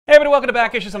Hey everybody, welcome to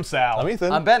Back Issues. I'm Sal. I'm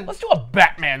Ethan. I'm Ben. Let's do a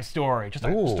Batman story. Just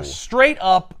a straight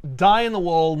up, die in the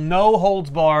wool, no holds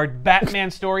barred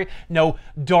Batman story. No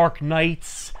Dark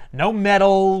Knights, no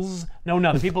medals, no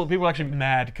nothing. People were actually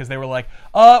mad because they were like,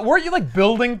 weren't you like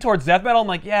building towards death metal? I'm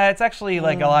like, yeah, it's actually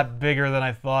like a lot bigger than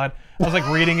I thought. I was like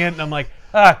reading it and I'm like,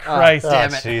 Christ.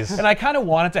 Damn it. Jeez. And I kind of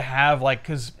wanted to have like,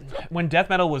 because when death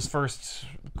metal was first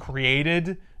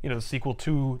created, you know, the sequel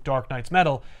to Dark Knight's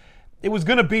Metal, it was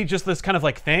going to be just this kind of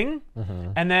like thing.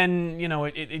 And then, you know,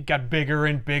 it got bigger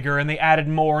and bigger and they added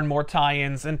more and more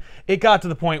tie-ins. And it got to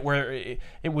the point where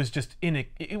it was just,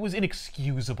 it was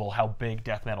inexcusable how big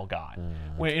death metal got.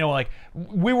 Where, you know, like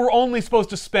we were only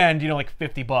supposed to spend, you know, like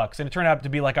 $50. And it turned out to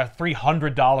be like a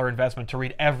 $300 investment to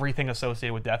read everything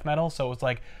associated with death metal. So it was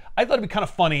like, I thought it'd be kind of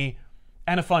funny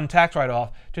and a fun tax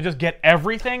write-off to just get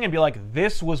everything and be like,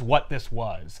 this was what this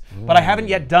was. But I haven't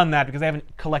yet done that because I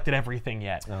haven't collected everything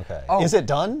yet. Okay. Oh. Is it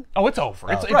done? Oh, it's over.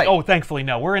 Right. Oh, thankfully,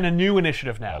 no. We're in a new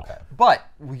initiative now. Okay. But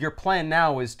your plan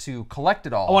now is to collect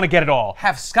it all. I want to get it all.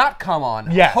 have Scott come on,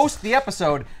 Yes. host the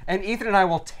episode, and Ethan and I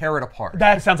will tear it apart.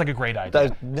 That sounds like a great idea.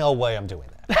 There's no way I'm doing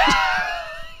that.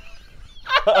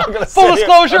 I'm gonna Full sit here-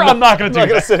 disclosure, I'm not going to I'm do not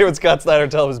gonna that. sit here with Scott Snyder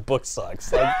and tell him his book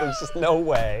sucks. Like, there's just no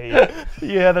way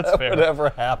Yeah, that's that fair. would ever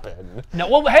happen. No,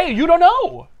 well, hey, you don't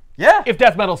know. Yeah. If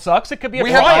death metal sucks, it could be a we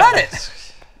trial. haven't read it.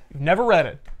 You've never read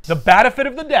it. The benefit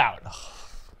of the doubt.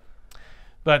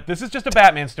 But this is just a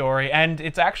Batman story, and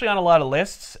it's actually on a lot of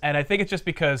lists, and I think it's just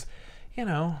because, you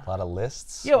know, A lot of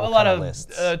lists. Yeah, a What lot kind of,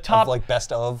 lists? top- like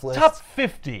best of lists. top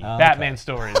 50 Batman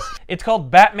stories. It's called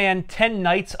Batman 10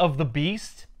 Nights of the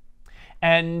Beast.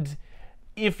 And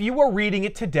if you are reading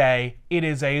it today, it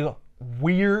is a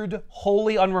weird,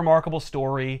 wholly unremarkable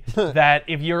story that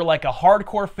if you're like a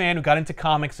hardcore fan who got into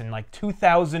comics in like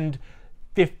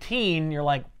 2015, you're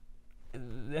like,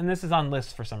 and this is on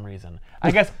lists for some reason.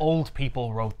 I guess old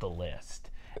people wrote the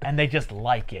list and they just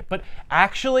like it. But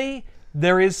actually,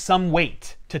 there is some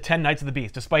weight to 10 Nights of the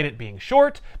Beast, despite it being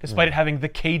short, despite it having the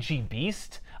KG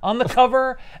Beast on the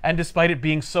cover, and despite it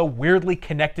being so weirdly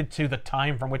connected to the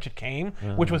time from which it came,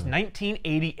 which was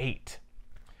 1988.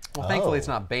 Well, thankfully it's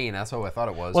not Bane. That's what I thought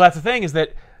it was. Well, that's the thing, is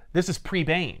that this is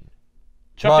pre-Bane.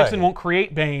 Chuck Right. Dixon won't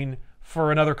create Bane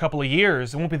for another couple of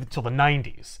years. It won't be until the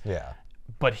 90s. Yeah.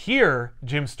 But here,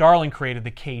 Jim Starlin created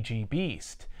the KG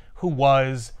Beast, who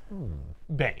was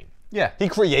Bane. yeah. He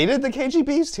created the KG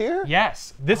Beast here?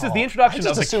 Yes, this is the I introduction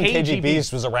just of the assumed KG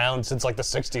Beast was around since like the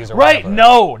 60s or Right?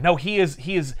 whatever. No. He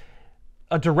is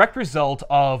a direct result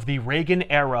of the Reagan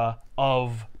era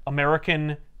of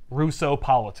American Russo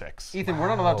politics. Ethan, we're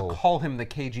not allowed to call him the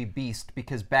KG Beast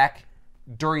because back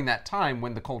during that time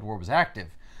when the Cold War was active,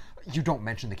 you don't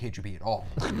mention the KGB at all.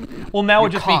 Well, now it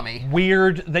would just be commie.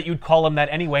 weird that you'd call him that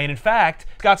anyway. And in fact,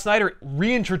 Scott Snyder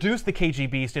reintroduced the KG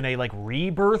Beast in a like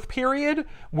rebirth period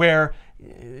where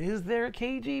is there a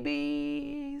KG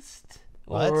Beast?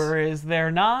 What? Or is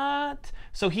there not?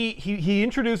 So he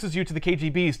introduces you to the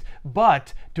KG Beast,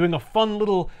 but doing a fun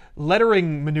little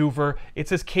lettering maneuver, it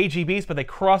says KG Beast, but they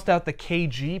crossed out the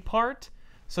KG part.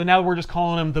 So now we're just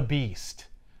calling him the Beast.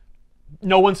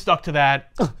 No one stuck to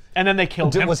that, and then they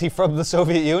killed him. Was he from the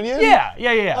Soviet Union? Yeah.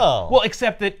 Oh. Well,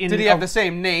 except that in Did he have the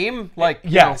same name? Like,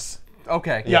 you Yes. know-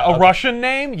 okay. Yeah, a Russian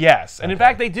name? Yes. And in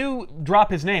fact, they do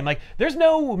drop his name. Like, there's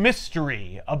no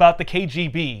mystery about the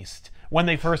KG Beast when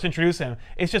they first introduce him.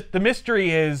 It's just the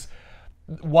mystery is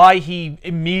why he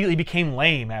immediately became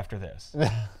lame after this.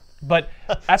 But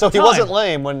at So the he time, wasn't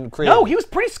lame when created. No, he was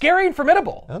pretty scary and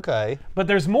formidable. Okay. But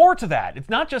there's more to that. It's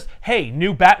not just, hey,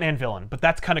 new Batman villain, but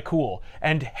that's kind of cool.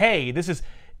 And hey, this is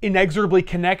inexorably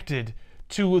connected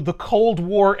to the Cold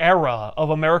War era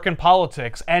of American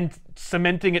politics and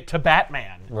cementing it to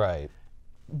Batman. Right.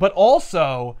 But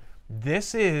also,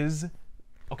 this is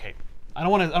okay. I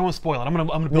don't want to spoil it. I'm gonna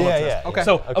build up to this. Yeah. Okay.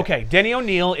 So, okay, Denny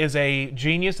O'Neil is a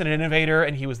genius and an innovator,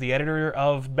 and he was the editor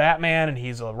of Batman, and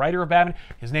he's a writer of Batman.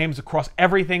 His name's across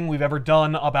everything we've ever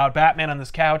done about Batman on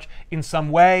this couch in some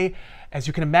way. As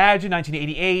you can imagine,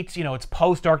 1988, you know, it's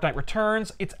post Dark Knight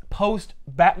Returns. It's post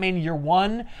Batman Year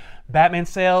One. Batman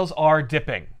sales are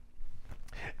dipping.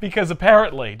 Because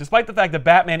apparently, despite the fact that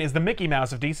Batman is the Mickey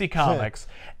Mouse of DC Comics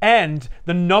and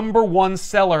the #1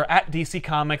 seller at DC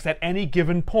Comics at any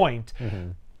given point,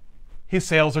 his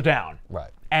sales are down.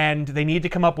 Right. And they need to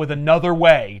come up with another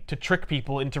way to trick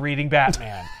people into reading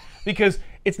Batman. Because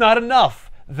it's not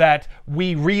enough that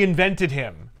we reinvented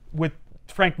him with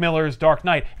Frank Miller's Dark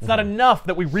Knight. It's not enough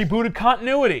that we rebooted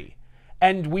continuity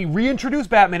and we reintroduced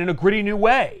Batman in a gritty new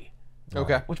way.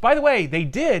 Okay. Which, by the way, they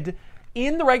did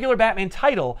in the regular Batman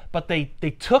title, but they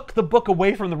took the book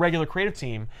away from the regular creative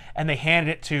team and they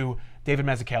handed it to David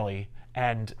Mazzucchelli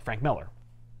and Frank Miller.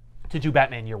 to do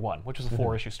Batman Year One, which was a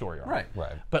 4-issue story arc. Right.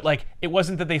 Right. But like, it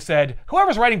wasn't that they said,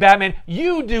 whoever's writing Batman,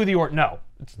 you do the orc. No,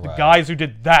 it's the Right. guys who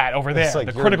did that over there, It's like,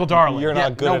 the you're- critical darling. You're Yeah,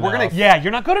 not good no, enough. we're gonna- Yeah,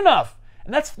 you're not good enough,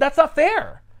 and that's not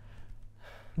fair.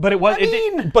 But it was.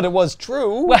 But it was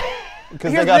true.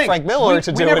 Because they Here's the got thing, Frank Miller we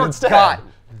to do never it instead. got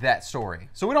that story,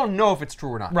 so we don't know if it's true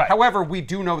or not. Right. However, we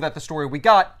do know that the story we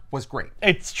got was great.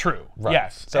 It's true. Right.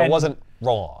 Yes. So it And wasn't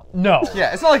wrong. No.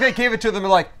 Yeah, it's not like they gave it to them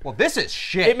and like, well, this is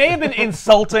shit. It may have been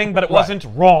insulting, but it wasn't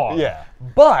wrong. Yeah.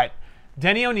 But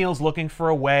Denny O'Neil's looking for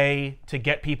a way to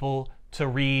get people to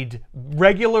read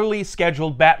regularly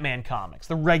scheduled Batman comics,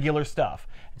 the regular stuff.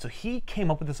 And so he came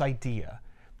up with this idea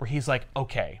where he's like,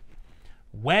 okay,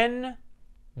 when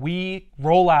we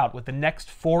roll out with the next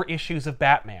 4 issues of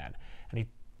Batman, and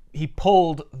he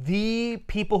pulled the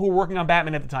people who were working on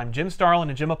Batman at the time, Jim Starlin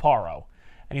and Jim Aparo,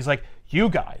 and he's like, you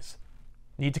guys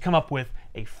need to come up with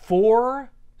a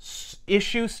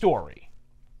 4-issue story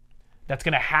that's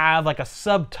going to have like a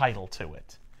subtitle to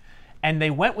it. And they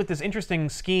went with this interesting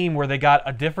scheme where they got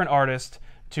a different artist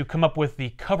to come up with the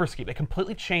cover scheme. They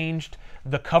completely changed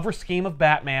the cover scheme of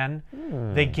Batman.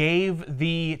 They gave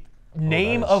the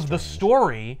name of the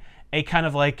story a kind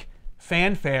of like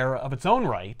fanfare of its own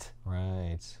right.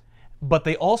 Right. But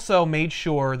they also made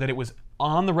sure that it was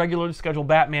on the regularly scheduled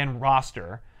Batman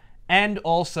roster and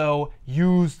also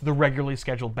used the regularly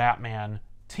scheduled Batman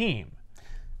team.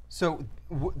 So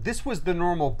this was the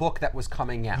normal book that was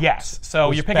coming out. Yes. So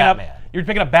Who's you're picking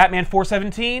Batman? up Batman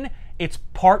 417. It's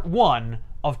part 1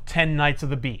 of 10 Nights of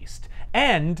the Beast.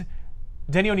 And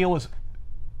Denny O'Neil was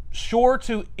sure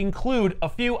to include a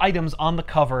few items on the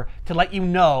cover to let you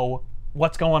know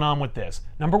what's going on with this.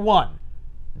 Number 1,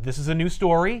 this is a new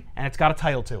story and it's got a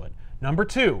title to it. Number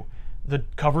 2, the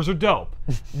covers are dope.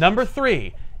 Number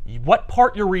 3, what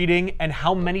part you're reading and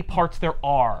how many parts there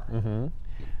are.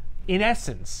 In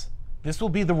essence, this will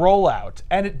be the rollout,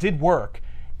 and it did work.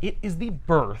 It is the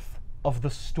birth of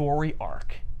the story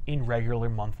arc in regular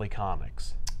monthly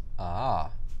comics.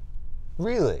 Ah.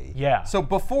 Really? Yeah. So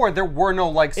before there were no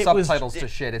like It was- subtitles to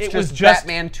shit. It's it was just just-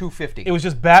 Batman 250. It was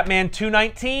just Batman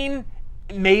 219.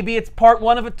 Maybe it's part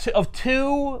 1 of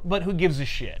 2, but who gives a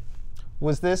shit?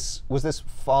 Was this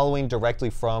following directly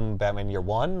from Batman Year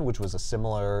One, which was a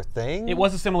similar thing? It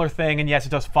was a similar thing, and yes, it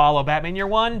does follow Batman Year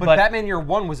 1, but but Batman Year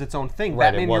 1 was its own thing. Right,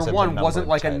 it Batman wasn't Year a 1 wasn't numbered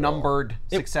like a title. numbered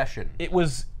succession. it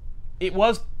was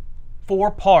 4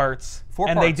 parts, 4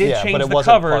 and they parts. did Yeah, change but it the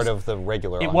wasn't covers. part of the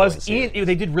regular. It was ongoing series.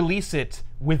 they did release it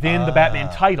within the Batman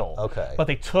title. okay. But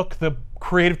they took the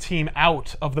creative team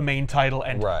out of the main title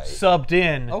and Right. subbed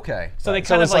in. Okay. So they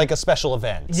So kind it's of like a special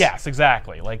event. yes,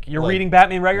 exactly. Like you're Like- reading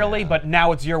Batman regularly, yeah. but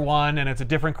now it's Year 1 and it's a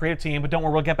different creative team. But don't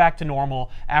worry, we'll get back to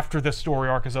normal after this story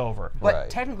arc is over. But Right.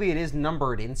 technically it is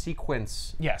numbered in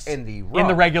sequence Yes, in the in the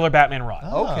run. regular Batman run.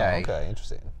 Oh, Okay. Okay.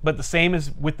 Interesting. But the same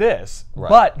as with this. Right.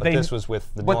 But But they this was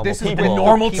with the But normal this is with people. the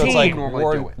normal So it's like team.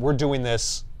 Normally do it. we're doing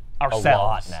this ourselves a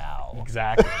lot now.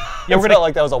 Exactly. Yeah, It's we're not gonna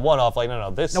like that was a one-off. Like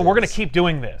no, this. we're gonna keep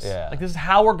doing this. Yeah. Like this is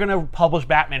how we're gonna publish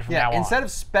Batman from Yeah, now on. instead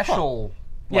of special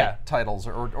Yeah. titles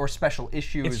or special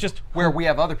issues It's just where we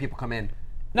have other people come in.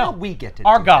 No, now we get to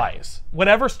our do guys.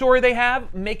 Whatever story they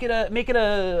have, make it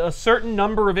a certain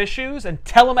number of issues, and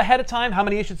tell them ahead of time how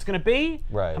many issues it's going to be,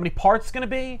 Right. how many parts it's going to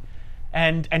be,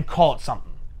 and call it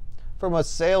something. From a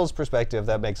sales perspective,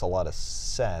 that makes a lot of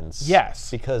sense. Yes.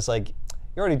 Because like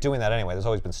you're already doing that anyway. There's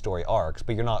always been story arcs,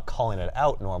 but you're not calling it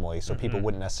out normally, so people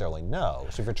wouldn't necessarily know.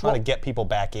 So if you're trying to get people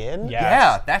back in, Yeah.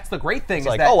 Yeah, that's the great thing. it's is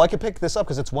like, that, oh, I could pick this up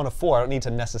because it's one of 4. I don't need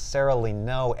to necessarily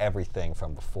know everything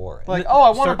from before it. like, oh, I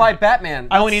want to certain- buy Batman.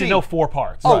 I only Let's need to see. know 4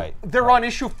 parts. Oh, Right, they're on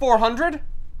issue 400.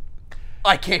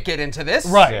 I can't get into this.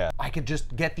 Right. Yeah. I could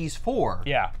just get these 4.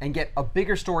 Yeah. And get a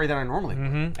bigger story than I normally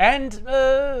would. And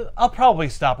I'll probably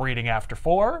stop reading after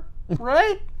 4,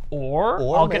 Right? or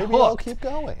Or I'll get maybe I'll hooked. keep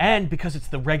going. And because it's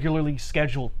the regularly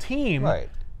scheduled team, Right.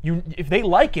 if they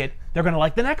like it, they're going to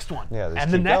like the next one, Yeah, just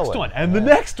and the keep next going. one, and the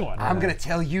next one. I'm gonna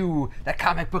tell you that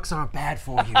comic books aren't bad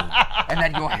for you, and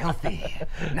that you're healthy.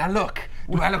 Now look,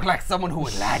 do I look like someone who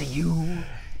would lie to you?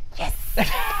 Yes.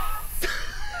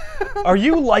 Are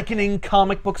you likening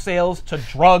comic book sales to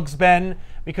drugs, Ben?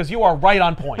 Because you are right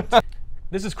on point.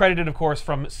 This is credited, of course,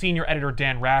 from senior editor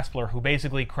Dan Raspler, who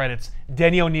basically credits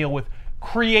Denny O'Neil with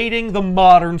creating the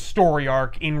modern story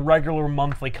arc in regular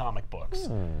monthly comic books.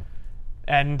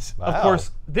 And, of Wow.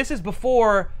 course, this is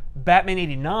before Batman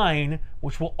 89,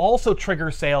 which will also trigger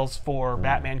sales for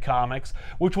Batman comics,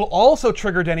 which will also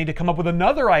trigger Denny to come up with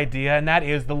another idea, and that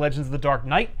is the Legends of the Dark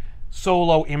Knight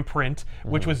solo imprint,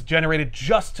 which was generated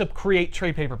just to create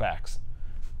trade paperbacks.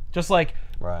 Just like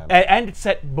Right. And it's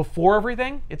set before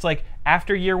everything. It's like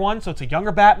after year one, so it's a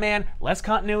younger Batman, less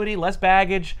continuity, less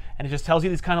baggage, and it just tells you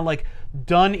these kind of like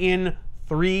done in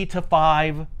 3 to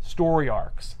 5 story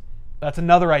arcs. That's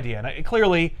another idea. And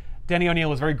clearly, Denny O'Neil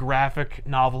was very graphic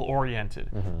novel oriented.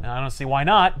 And I don't see why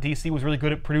not. DC was really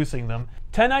good at producing them.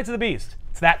 10 Nights of the Beast.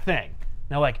 It's that thing.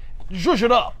 Now, like, zhuzh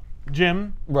it up,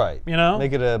 Jim. Right. You know?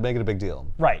 Make it a big deal.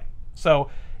 Right. So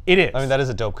it is. I mean, that is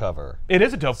a dope cover. It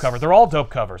is a dope cover. They're all dope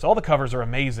covers. All the covers are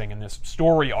amazing in this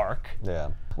story arc. Yeah.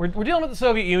 We're dealing with the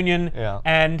Soviet Union Yeah.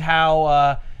 and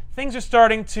how things are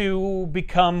starting to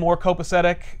become more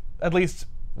copacetic, at least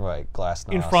Right.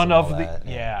 Glasnost. in front and all of the. that.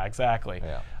 Yeah, exactly.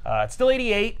 Yeah. It's still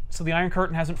 88, so the Iron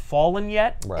Curtain hasn't fallen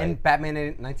yet. Right. And Batman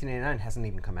 1989 hasn't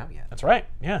even come out yet. That's right.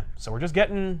 Yeah. So we're just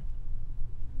getting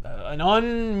an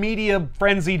unmedia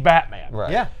frenzied Batman.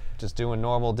 Right. Yeah. Just doing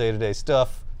normal day-to-day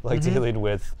stuff, like dealing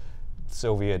with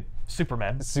Soviet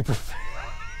Superman. super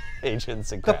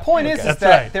agents and The crap. point is That's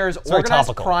that right. there's very organized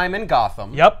topical. crime in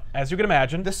Gotham. Yep, as you can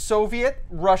imagine. The Soviet,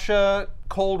 Russia,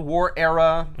 Cold War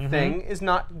era thing is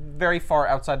not very far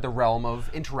outside the realm of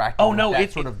interacting Oh, no, with that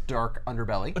it- sort of dark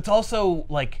underbelly. It's also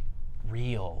like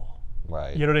real.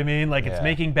 Right. You know what I mean? Like it's Yeah.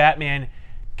 making Batman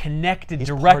connected He's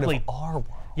directly. part of our world.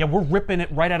 Yeah, we're ripping it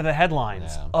right out of the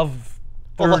headlines Yeah. of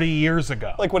 30 like- years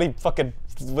ago. Like when he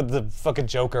when the fucking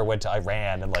Joker went to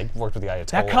Iran and like worked with the Ayatollah.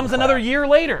 that comes and another crap. year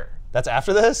later. That's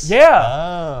after this? Yeah.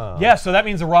 Oh. Yeah, so that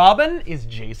means Robin is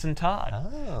Jason Todd.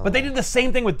 Oh. But they did the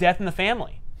same thing with Death in the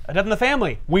Family. Death in the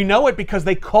Family. We know it because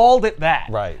they called it that.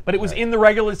 Right, But it was right. in the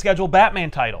regularly scheduled Batman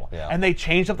title. Yeah. And they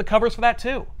changed up the covers for that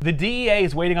too. The DEA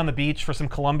is waiting on the beach for some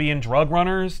Colombian drug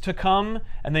runners to come,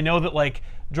 and they know that like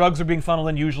drugs are being funneled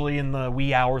in usually in the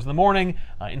wee hours of the morning.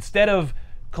 Instead of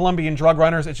Colombian drug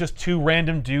runners, it's just 2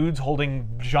 random dudes holding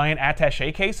giant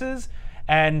attaché cases.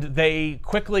 And they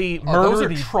quickly murder those are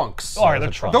these trunks. Oh, they're Those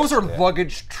are trunks. Those are Yeah.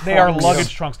 luggage trunks. They are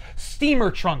luggage trunks,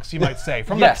 steamer trunks, you might say,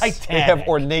 from Yes. the They Titanic. They have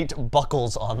ornate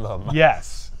buckles on them.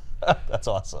 Yes. That's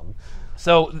awesome.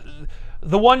 So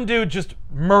the one dude just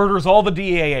murders all the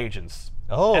DEA agents,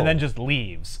 Oh. and then just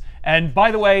leaves. And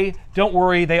by the way, don't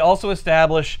worry. They also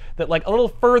establish that like a little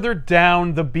further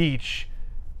down the beach,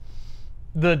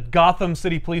 the Gotham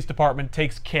City Police Department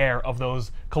takes care of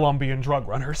those Colombian drug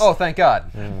runners. Oh, thank God.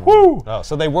 woo! Oh,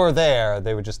 so they were there.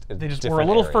 They were just. They just were a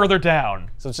little further down,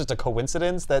 So it's just a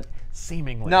coincidence that.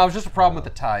 seemingly. No, it was just a problem with the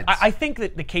tides. I think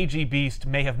that the KG Beast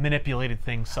may have manipulated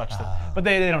things such that, but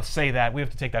they don't say that. We have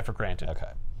to take that for granted. Okay.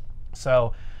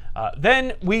 So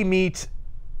then we meet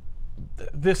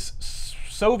this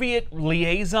Soviet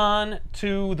liaison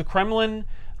to the Kremlin,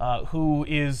 who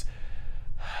is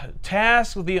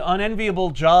tasked with the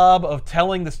unenviable job of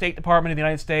telling the State Department of the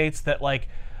United States that, like,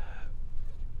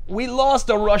 we lost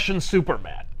a Russian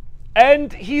Superman,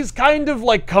 and he's kind of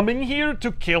like coming here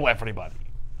to kill everybody.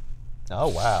 Oh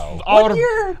wow. What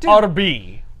year did-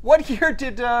 RB. What year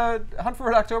did Hunt for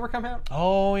Red October come out?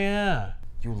 Oh yeah.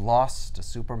 You lost a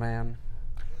Superman.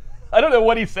 I don't know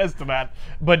what he says to that,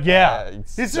 but yeah.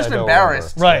 He's just I know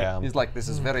embarrassed. where- Right. Yeah. He's like, this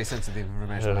is very sensitive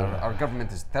information. Our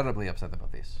government is terribly upset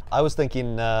about this. I was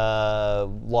thinking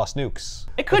Lost Nukes.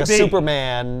 It could like be. a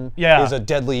Superman Yeah. is a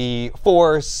deadly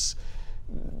force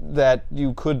that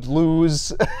you could lose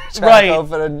track Right.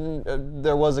 of, and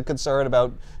there was a concern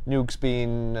about nukes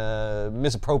being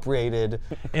misappropriated.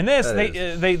 In this,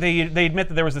 That they admit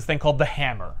that there was this thing called the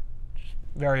hammer.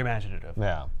 Very imaginative.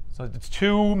 Yeah. So it's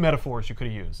 2 metaphors you could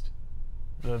have used.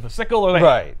 The sickle or the hammer.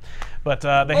 Right. But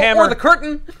the hammer. Or the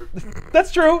curtain.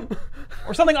 That's true.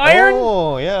 Or something iron.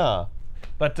 Oh yeah.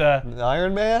 But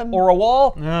Iron Man. or a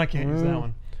wall. No, I can't use that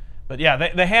one. But yeah,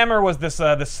 the hammer was this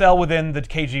the cell within the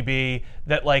KGB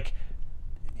that like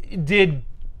did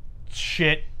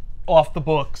shit off the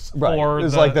books right. for It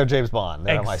was the, like their James Bond.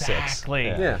 They're MI6. exactly.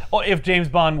 Yeah. Or if James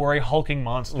Bond were a hulking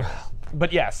monster.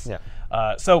 But yes.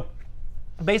 Yeah. So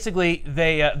basically,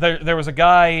 there was a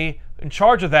guy in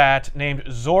charge of that named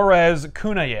Zorez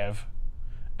Kunayev,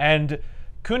 and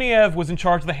Kunayev was in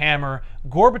charge of the hammer.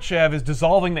 Gorbachev is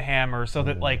dissolving the hammer so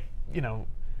that, like, you know,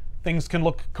 things can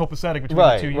look copacetic between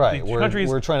Right. the two, Right. the two countries.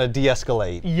 We're trying to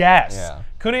de-escalate. Yes. Yeah.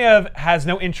 Kunayev has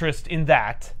no interest in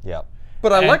that. Yep.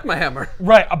 But I And- like my hammer.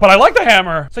 Right, but I like the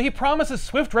hammer. So he promises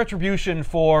swift retribution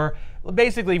for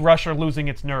basically Russia losing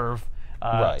its nerve.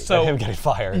 Right. So and him getting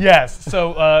fired. yes,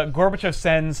 so Gorbachev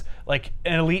sends like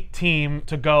an elite team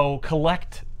to go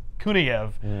collect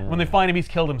Kunayev. When they find him, he's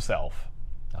killed himself.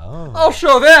 Oh. I'll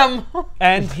show them.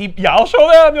 And I'll show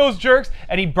them, those jerks.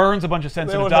 And he burns a bunch of They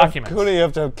sensitive wouldn't have documents.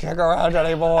 Kunayev to kick around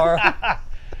anymore.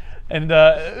 And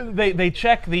they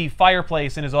check the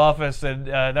fireplace in his office, and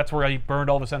that's where he burned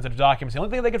all the sensitive documents. The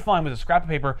only thing they could find was a scrap of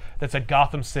paper that said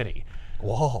Gotham City.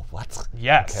 Whoa, what?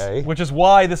 Yes. Okay. Which is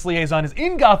why this liaison is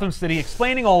in Gotham City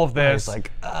explaining all of this. It's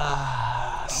like,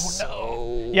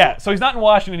 so... Yeah, so he's not in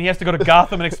Washington. He has to go to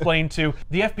Gotham and explain to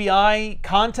the FBI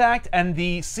contact and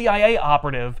the CIA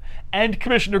operative and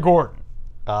Commissioner Gordon.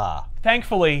 Ah.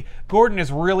 Thankfully, Gordon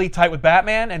is really tight with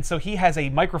Batman, and so he has a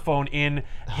microphone in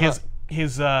his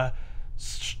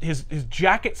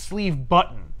jacket sleeve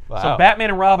button. Wow. So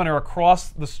Batman and Robin are across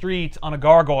the street on a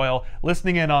gargoyle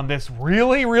listening in on this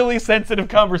really, really sensitive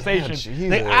conversation Yeah,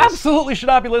 they Jesus. absolutely should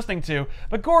not be listening to.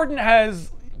 But Gordon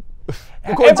has...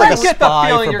 Gordon's like I a get the spy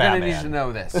feeling for you're going to Batman. need to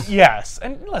know this. Yes,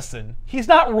 and listen, he's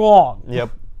not wrong.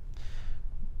 Yep.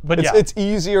 But yeah, It's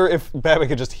easier if Batman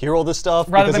could just hear all this stuff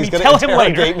Rather because than he's me going to tell him later.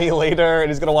 interrogate me later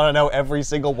and he's going to want to know every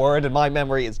single word and my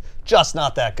memory is just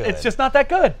not that good. it's just not that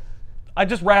good. I'd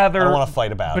just rather I don't want to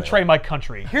fight about betray it. my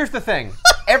country. Here's the thing.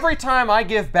 Every time I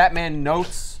give Batman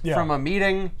notes Yeah. from a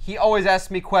meeting, he always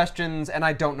asks me questions, and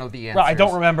I don't know the answers. Right, I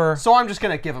don't remember. So I'm just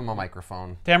going to give him a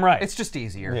microphone. Damn right. It's just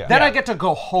easier. Yeah. Then Yeah. I get to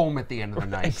go home at the end of the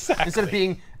night. Exactly. Instead of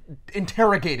being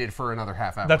interrogated for another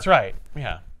half hour. That's right.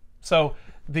 Yeah. So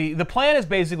the plan is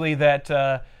basically that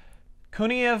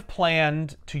Kuniev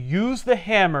planned to use the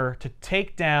hammer to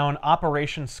take down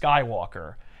Operation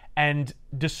Skywalker and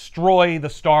destroy the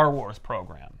Star Wars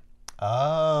program.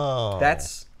 Oh.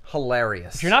 That's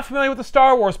hilarious. If you're not familiar with the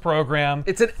Star Wars program,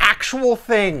 It's an actual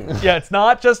thing. yeah, it's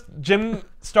not just Jim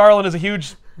Starlin is a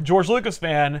huge George Lucas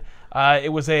fan.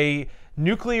 It was a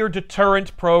nuclear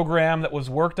deterrent program that was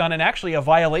worked on, and actually a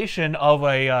violation of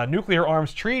a nuclear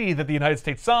arms treaty that the United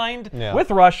States signed Yeah.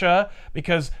 with Russia,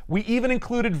 because we even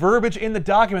included verbiage in the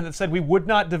document that said we would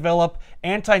not develop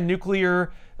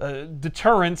anti-nuclear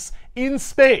deterrence in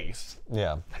space.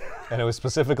 Yeah. And it was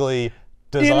specifically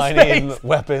designing space.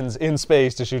 weapons in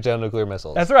space to shoot down nuclear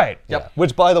missiles. That's right. Yeah.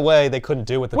 Which, by the way, they couldn't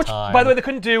do at the Which, time. by the way, they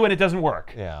couldn't do, and it doesn't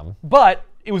work. Yeah. But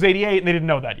it was '88, and they didn't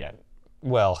know that yet.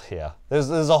 Well, yeah. There's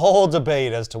a whole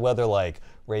debate as to whether, like,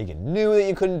 Reagan knew that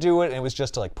you couldn't do it and it was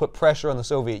just to, like, put pressure on the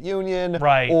Soviet Union.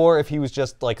 Right. Or if he was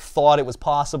just, like, thought it was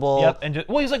possible. Yep. And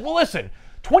well, he's like, well, listen,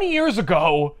 20 years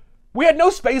ago, we had no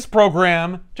space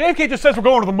program. JFK just says we're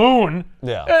going to the moon.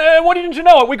 Yeah. And what didn't you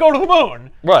know? We go to the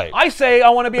moon. Right. I say I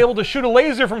want to be able to shoot a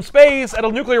laser from space at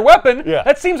a nuclear weapon. Yeah.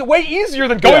 That seems way easier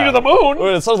than going to the moon.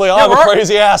 And suddenly I'm a we're-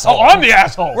 crazy asshole. Oh, I'm the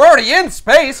asshole. We're already in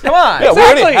space. Come on. Yeah, we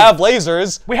already Exactly. have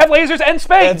lasers We have lasers and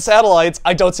space. and satellites.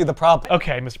 I don't see the problem.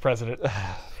 Okay, Mr. President.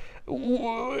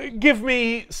 Give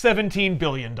me $17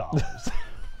 billion.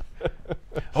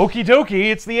 Okie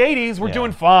dokie, it's the 80s. We're Yeah.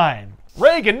 doing fine.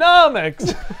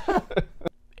 Reaganomics.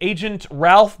 Agent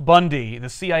Ralph Bundy, the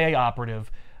CIA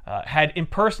operative, had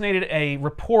impersonated a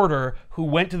reporter who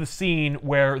went to the scene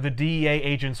where the DEA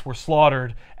agents were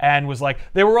slaughtered and was like,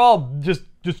 they were all just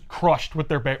crushed with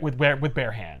their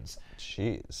bare hands.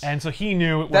 Jeez. And so he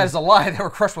knew it was. That is a lie. They were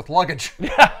crushed with luggage.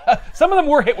 Some of them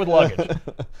were hit with luggage,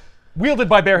 wielded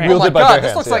by bare hands. Oh my Wielded by God, bare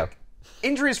this hands, looks yeah. like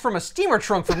injuries from a steamer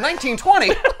trunk from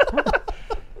 1920.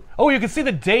 Oh, you can see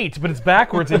the date, but it's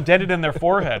backwards, indented in their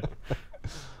forehead.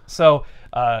 So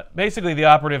basically, the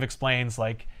operative explains,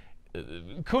 like,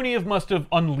 Kuniev must have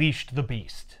unleashed the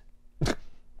beast. The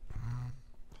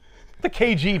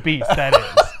KG beast, that is.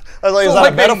 I was like, is So, that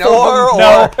like, a they know metaphor? them-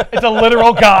 No, it's a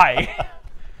literal guy.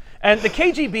 And the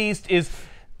KG beast is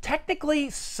technically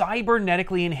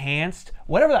cybernetically enhanced,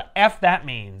 whatever the F that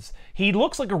means. He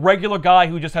looks like a regular guy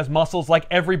who just has muscles like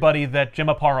everybody that Jim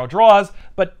Aparo draws,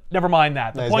 but never mind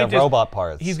that. The He's point got is, robot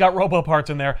parts. He's got robot parts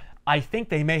in there. I think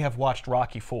they may have watched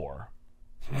Rocky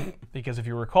IV. Because if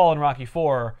you recall in Rocky IV,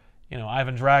 you know,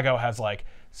 Ivan Drago has like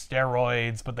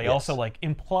steroids, but they also like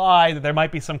imply that there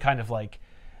might be some kind of like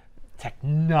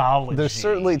technology. There's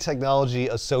certainly technology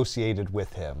associated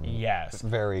with him. Yes.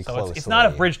 Very so closely. it's not a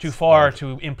bridge too far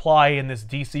to imply in this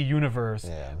DC universe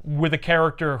Yeah. with a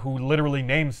character who literally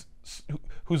names,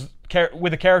 with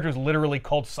a character who's literally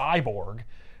called Cyborg,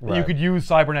 that you Right. could use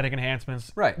cybernetic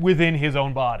enhancements Right. within his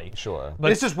own body. Sure.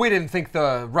 But It's just we didn't think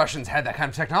the Russians had that kind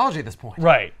of technology at this point.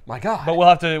 right. My God. But we'll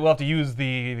have to use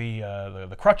the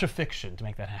crutch of fiction to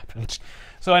make that happen.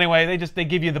 So anyway, they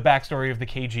give you the backstory of the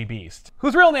KG Beast,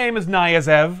 whose real name is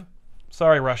Nyazev.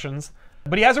 Sorry, Russians.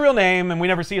 But he has a real name, and we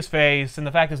never see his face, and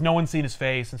the fact is no one's seen his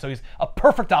face, and so he's a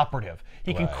perfect operative.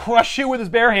 He can Right. crush you with his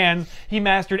bare hands. He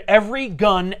mastered every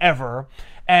gun ever,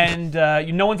 and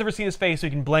no one's ever seen his face, so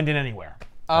he can blend in anywhere.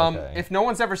 Okay. If no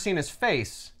one's ever seen his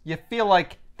face, you feel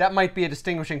like that might be a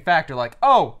distinguishing factor. Like,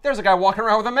 oh, there's a guy walking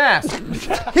around with a mask.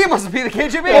 He must be the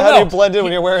KGB. How do no. you blend in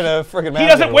when you're wearing a friggin' mask? He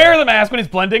doesn't everywhere? wear the mask when he's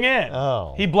blending in.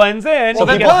 Oh. He blends in. Well,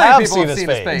 he then people gets- blind have people seen have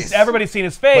his face. everybody's seen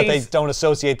his face. But they don't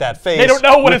associate that face They don't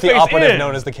know what with his the face operative is.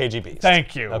 known as the KGB.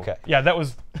 Thank you. Okay. Yeah, that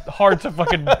was hard to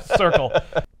fucking circle.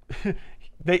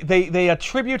 They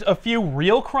attribute a few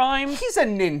real crimes. He's a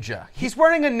ninja. He's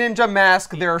wearing a ninja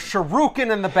mask. There's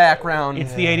shuriken in the background.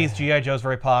 It's the 80s. G.I. Joe's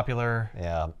very popular.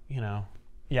 Yeah. You know,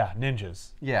 yeah, ninjas,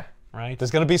 Yeah. right?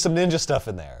 There's gonna be some ninja stuff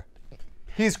in there.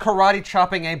 He's karate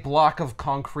chopping a block of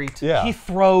concrete. Yeah. He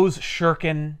throws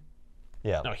shuriken.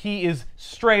 Yeah. No, he is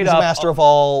straight He's up a master of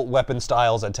all weapon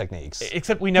styles and techniques.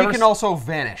 Except we He never. can also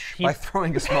vanish by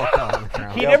throwing a smoke cone on the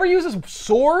ground. He never uses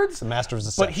swords, The master of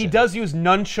deception. but he does use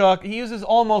nunchuck. He uses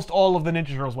almost all of the Ninja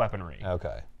Turtles weaponry.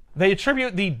 Okay. They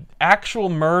attribute the actual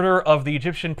murder of the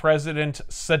Egyptian president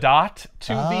Sadat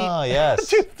to yes.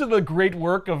 to the great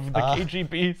work of the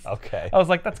KGBs. Okay. I was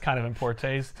like, that's kind of in poor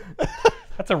taste.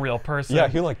 That's a real person. Yeah,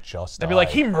 he like just They'd be like,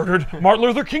 he murdered Martin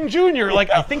Luther King Jr. Like,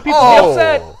 I think people Oh. would be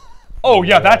upset. Oh,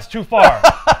 yeah, that's too far.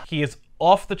 He is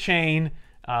off the chain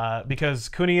because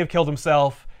Kuniev killed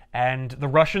himself, and the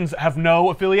Russians have no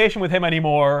affiliation with him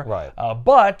anymore. Right.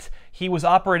 But he was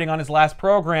operating on his last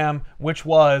program, which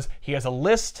was he has a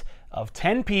list of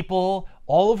 10 people,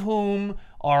 all of whom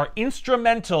are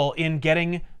instrumental in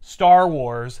getting Star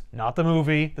Wars, not the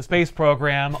movie, the space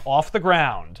program, off the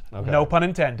ground. No pun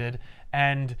intended.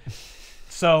 And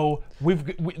so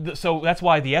so that's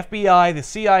why the FBI, the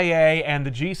CIA, and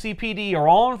the GCPD are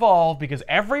all involved, because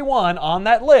everyone on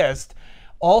that list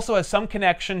also has some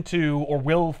connection to or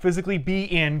will physically be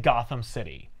in Gotham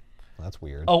City. That's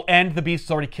weird. Oh, and the Beast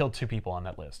has already killed 2 people on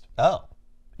that list. Oh.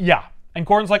 Yeah. And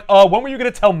Gordon's like, oh, when were you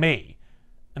going to tell me?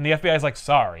 And the FBI is like,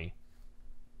 sorry.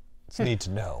 It's need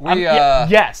to know.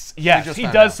 Yes. just He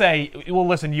found does out. say, well,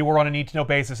 listen, you were on a need-to-know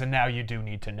basis, and now you do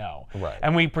need to know. Right.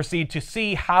 And we proceed to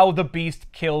see how the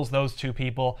Beast kills those 2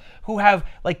 people who have,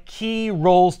 like, key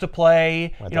roles to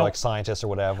play. Like, they're like scientists or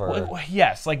whatever.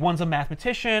 Yes, like one's a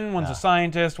mathematician, one's a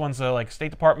scientist, one's a like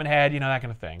State Department head, that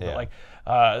kind of thing. Yeah. But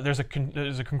like,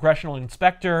 there's a congressional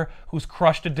inspector who's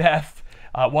crushed to death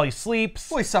while he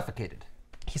sleeps. Well, he's suffocated.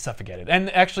 He suffocated, and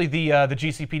actually the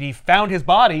GCPD found his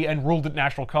body and ruled it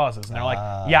natural causes. And they're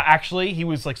like, yeah, actually, he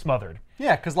was like smothered.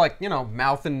 Yeah, because like,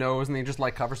 mouth and nose, and he just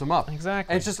like covers him up.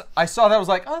 Exactly. And it's just, I saw that, I was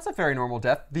like, oh, that's a very normal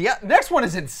death. The next one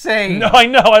is insane. No, I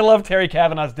know. I love Terry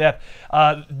Kavanagh's death.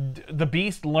 The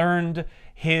Beast learned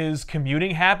his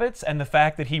commuting habits and the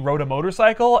fact that he rode a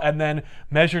motorcycle and then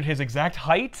measured his exact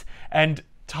height and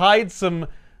tied some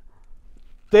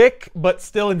thick but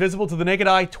still invisible to the naked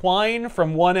eye twine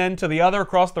from one end to the other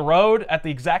across the road at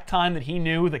the exact time that he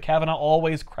knew that Kavanaugh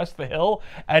always crests the hill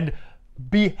and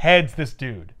beheads this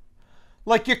dude.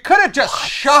 Like, you could have just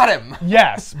shot him.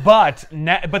 Yes, but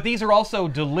these are also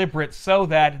deliberate so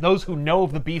that those who know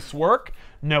of the Beast's work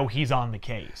know he's on the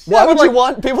case. Why would you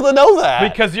want people to know that?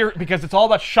 Because it's all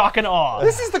about shock and awe.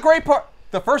 This is the great part.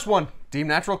 The first one, deemed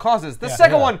natural causes. The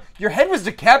second one, your head was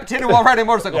decapitated while riding a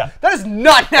motorcycle. Yeah. That is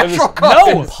not natural It's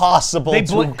causes. impossible They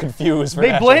to confuse. For They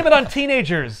natural- blame it on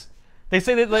teenagers. They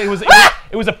say that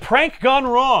it was a prank gone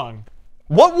wrong.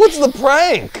 What was the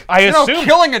prank? I assume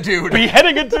Killing a dude.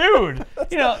 beheading a dude. It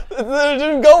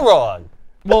didn't go wrong.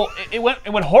 Well, it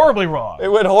went horribly wrong. It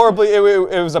went horribly. It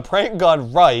was a prank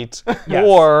gone right, Yes.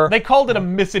 or They called it a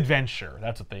misadventure.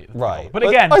 That's what they called right. it. But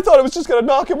again, I thought it was just gonna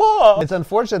knock him off. It's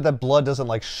unfortunate that blood doesn't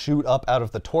like shoot up out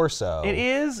of the torso. it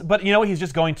is. But he's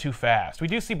just going too fast. We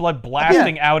do see blood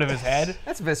blasting out of his head.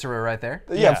 That's viscera right there.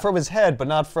 Yeah, from his head, but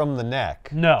not from the neck.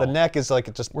 No. the neck is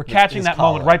like just. We're catching that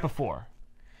moment right before.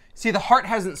 See, the heart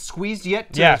hasn't squeezed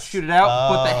yet to Yes. shoot it out,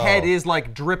 but the head is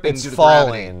like dripping It's due to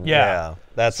gravity. falling. Yeah.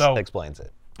 that So- explains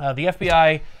it. The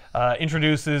FBI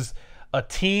introduces a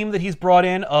team that he's brought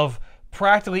in of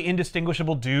practically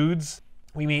indistinguishable dudes.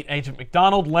 We meet Agent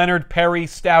McDonald, Leonard, Perry,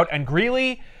 Stout, and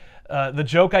Greeley. The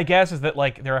joke, I guess, is that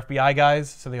like they're FBI guys,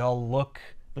 so they all look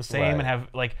the same Right. and have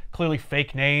like clearly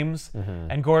fake names.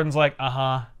 And Gordon's like,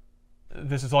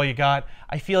 this is all you got?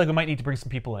 I feel like we might need to bring some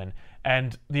people in.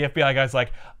 And the FBI guy's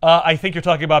like, I think you're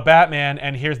talking about Batman,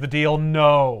 and here's the deal.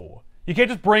 No. You can't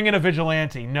just bring in a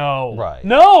vigilante. No. Right.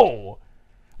 No.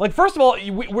 Like, first of all,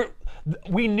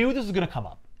 we knew this was going to come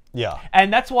up. Yeah.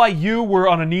 And that's why you were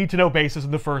on a need-to-know basis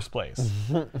in the first place.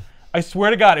 I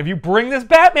swear to God, if you bring this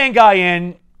Batman guy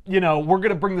in, we're going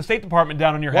to bring the State Department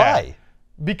down on your head. Why?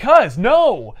 Because we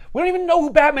don't even know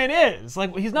who Batman is.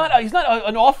 Like he's not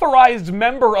an authorized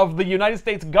member of the United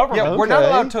States government. Yeah, we're not Okay.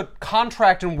 allowed to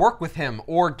contract and work with him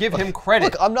or give him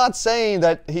credit. Look, I'm not saying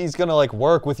that he's gonna like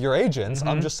work with your agents.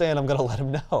 I'm just saying I'm gonna let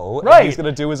him know. and Right. he's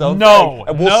gonna do his own No, thing,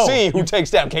 and we'll no. see who takes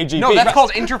down KGB. no, that's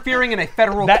called interfering in a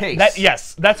federal case.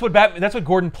 Yes, that's what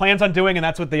Gordon plans on doing, and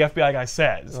that's what the FBI guy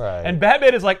says. Right. And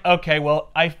Batman is like, okay, well,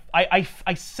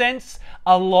 I sense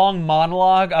a long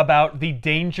monologue about the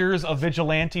dangers of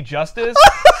vigilante justice.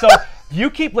 So you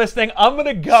keep listening. I'm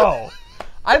gonna go.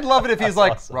 I'd love it if he's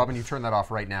like, awesome. Robin, you turn that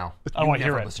off right now. I want to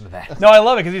hear never it. listen to that. No, I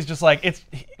love it because he's just like,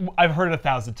 I've heard it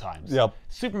 1,000 times. Yep.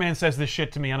 Superman says this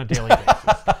shit to me on a daily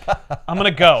basis. I'm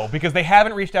gonna go because they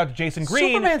haven't reached out to Jason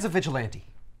Green. Superman's a vigilante.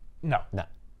 No, No.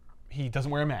 he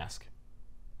doesn't wear a mask.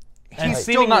 He's still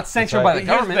seemingly- not censored by the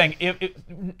Here's the government.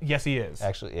 thing. Yes, he is.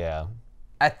 Actually, yeah.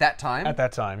 At that time? At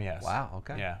that time, yes. Wow,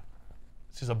 okay. Yeah.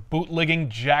 This is a bootlegging,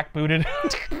 jackbooted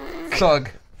Thug.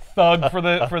 thug for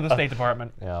the State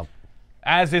Department. Yeah.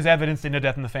 As is evidenced in A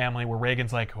Death in the Family, where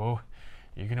Reagan's like, "Oh,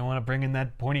 you're gonna want to bring in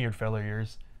that pointy-eared fellow of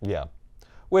yours." Yeah.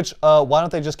 Which, why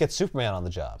don't they just get Superman on the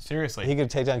job? Seriously. He could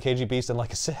take down KG Beast in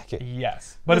like a second.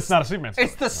 Yes, but it's not a Superman story.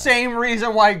 It's the same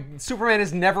reason why Superman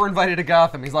is never invited to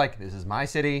Gotham. He's like, this is my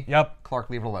city. Yep. Clark,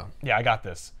 leave it alone. Yeah, I got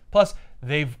this. Plus,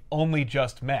 they've only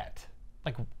just met,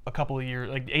 like a couple of years.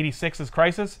 Like '86 is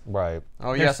Crisis. Right.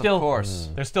 Oh, They're yes, still, of course.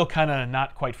 They're still kind of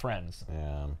not quite friends.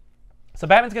 Yeah. So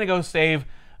Batman's gonna go save,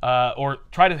 or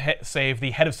try to save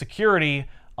the head of security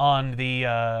on the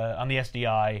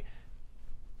SDI,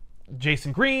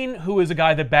 Jason Green, who is a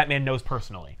guy that Batman knows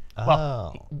personally.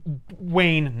 Well,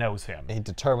 Wayne knows him. He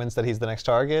determines that he's the next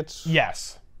target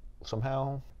Yes.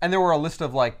 somehow. And there were a list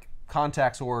of like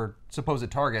contacts or supposed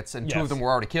targets, and two Yes. of them were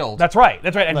already killed. That's right.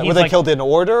 That's right. And Were he's they like, killed in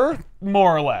order?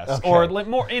 more or less, or like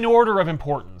more in order of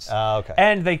importance. Okay.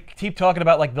 And they keep talking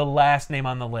about like the last name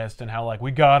on the list and how like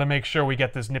we gotta make sure we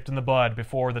get this nipped in the bud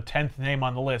before the 10th name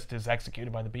on the list is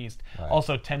executed by the Beast.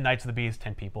 Also, 10 Knights of the Beast,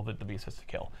 10 people that the Beast has to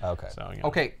kill. Okay. So you know.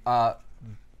 Okay,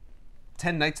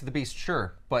 10 Knights of the Beast,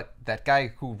 sure, but that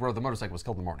guy who rode the motorcycle was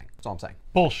killed in the morning. That's all I'm saying.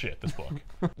 Bullshit, this book.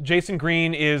 Jason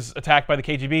Green is attacked by the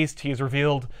KG Beast. He is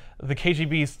revealed the KG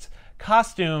Beast's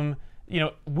costume. You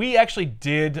know, we actually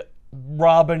did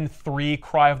Robin 3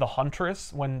 Cry of the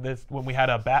Huntress when we had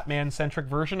a Batman-centric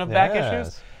version of back Yes.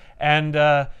 issues. And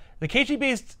the KG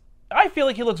Beast, I feel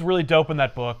like he looks really dope in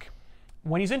that book.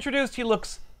 When he's introduced, he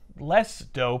looks less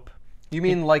dope. You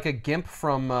mean like a gimp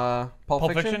from Pulp Pulp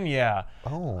Fiction? Fiction, yeah.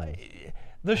 Oh.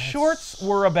 The shorts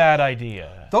were a bad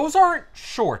idea. Those aren't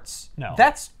shorts. No.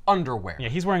 That's underwear. Yeah,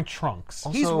 he's wearing trunks.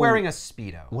 He's Also- wearing a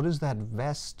Speedo. What is that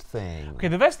vest thing? Okay,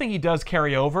 the vest thing he does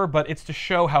carry over, but it's to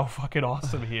show how fucking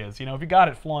awesome he is. You know, if you got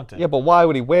it, flaunt it. Yeah, but why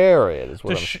would he wear it? Is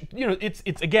what You know, it's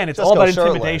again, it's Just all go about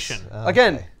shirtless. intimidation.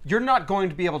 Again, you're not going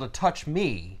to be able to touch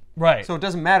me. Right. So it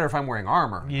doesn't matter if I'm wearing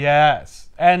armor. Yes.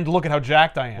 And look at how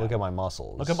jacked I am. Look at my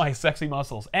muscles. Look at my sexy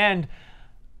muscles. And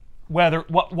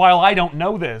while I don't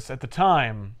know this at the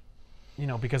time, you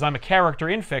know, because I'm a character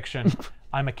in fiction,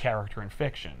 I'm a character in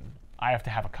fiction. I have to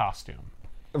have a costume.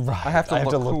 Right. I have to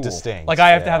look cool. distinct. Like I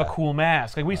have to have a Yeah. cool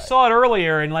mask. Like we saw it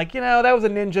earlier, and like, you know, that was a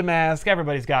ninja mask.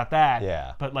 Everybody's got that.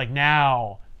 Yeah. But like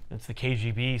now, it's the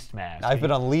KG Beast mask. I've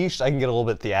been unleashed. I can get a little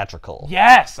bit theatrical.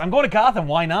 Yes, I'm going to Gotham.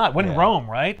 Why not? When in Yeah. Rome,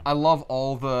 right? I love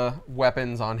all the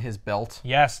weapons on his belt.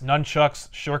 Yes, nunchucks,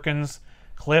 shurikens,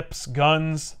 clips,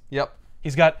 guns. Yep.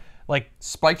 He's got like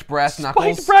Spiked brass knuckles.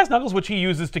 spiked brass knuckles, which he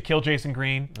uses to kill Jason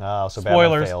Green. Oh, so Batman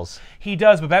Spoilers. fails. He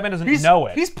does, but Batman doesn't know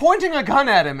it. He's pointing a gun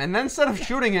at him, and then instead of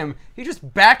shooting him, he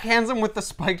just backhands him with the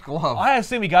spiked glove. I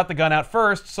assume he got the gun out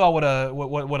first, saw what a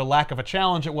lack of a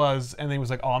challenge it was, and then he was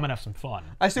like, "Oh, I'm gonna have some fun."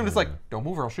 I assumed it's like, don't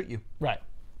move or I'll shoot you. Right,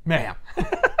 man.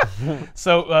 Bam.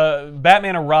 So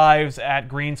Batman arrives at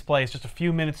Green's place just a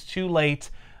few minutes too late.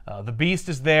 The Beast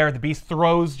is there. The Beast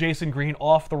throws Jason Green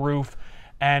off the roof,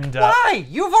 and Why?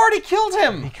 You've already killed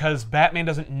him. because Batman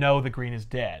doesn't know that Green is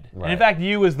dead. And in Right. fact,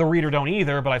 you as the reader don't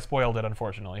either, but I spoiled it,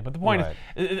 unfortunately. But the point Right.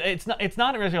 is, it's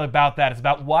not necessarily about that. It's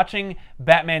about watching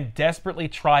Batman desperately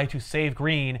try to save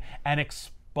Green and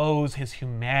expose his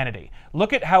humanity.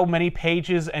 Look at how many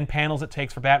pages and panels it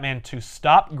takes for Batman to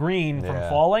stop Green from Yeah.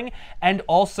 falling and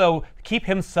also keep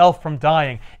himself from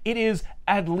dying. It is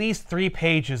at least 3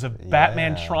 pages of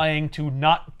Batman Yeah. trying to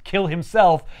not kill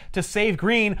himself to save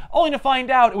Green, only to find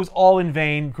out it was all in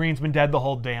vain. Green's been dead the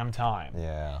whole damn time.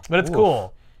 Yeah. But it's Oof.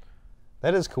 cool.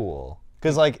 That is cool.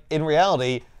 Because, like, in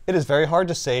reality, it is very hard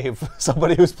to save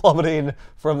somebody who's plummeting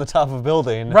from the top of a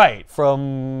building. Right.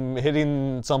 From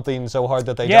hitting something so hard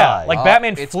that they Yeah, die. like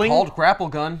Batman It's fling. called grapple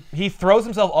gun. He throws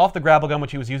himself off the grapple gun,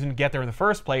 which he was using to get there in the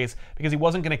first place, because he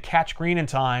wasn't going to catch Green in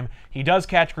time. He does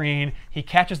catch Green. He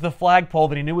catches the flagpole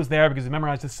that he knew was there because he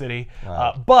memorized the city.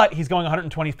 But he's going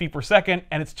 120 feet per second,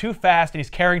 and it's too fast, and he's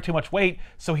carrying too much weight,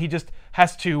 so he just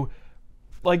has to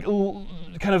like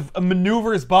kind of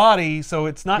maneuver his body, so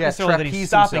it's not Yeah, necessarily that he's trapeze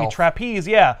stopping. himself. Trapeze,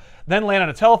 yeah. Then land on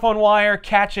a telephone wire,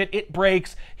 catch it, it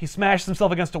breaks. He smashes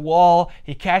himself against a wall.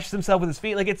 He catches himself with his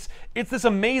feet. Like it's this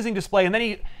amazing display. And then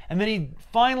he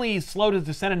finally slowed his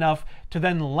descent enough to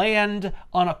then land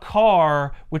on a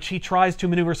car, which he tries to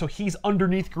maneuver so he's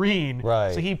underneath Green.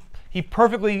 Right. So he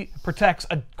perfectly protects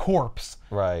a corpse.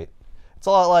 Right. It's a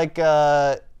lot like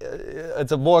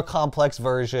it's a more complex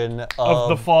version Of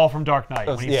the fall from Dark Knight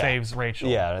when he yeah. saves Rachel.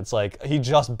 Yeah, and it's like he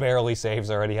just barely saves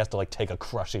her, and he has to like take a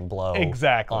crushing blow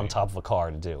Exactly. on top of a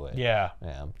car to do it. Yeah.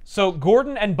 Yeah. So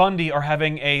Gordon and Bundy are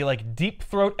having a like Deep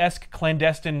Throat-esque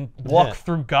clandestine walk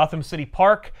through Gotham City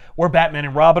Park where Batman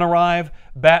and Robin arrive.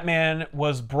 Batman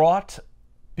was brought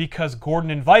because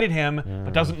Gordon invited him,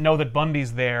 but doesn't know that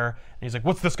Bundy's there. And he's like,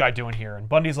 "What's this guy doing here?" And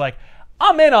Bundy's like,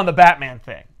 "I'm in on the Batman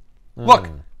thing." Look,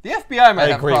 the FBI might I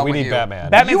have a agree. problem We with need you.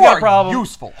 Batman. Batman's You got a are problem.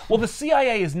 useful. Well, the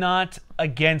CIA is not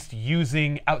against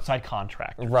using outside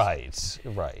contractors. Right.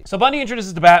 Right. So Bundy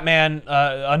introduces to Batman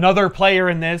another player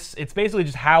in this. It's basically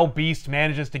just how Beast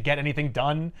manages to get anything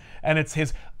done, and it's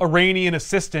his Iranian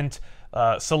assistant,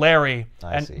 Solari.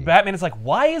 And see. Batman is like,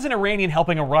 "Why is an Iranian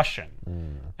helping a Russian?"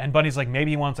 And Bundy's like,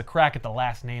 "Maybe he wants a crack at the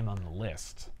last name on the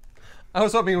list." I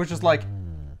was hoping it was just like,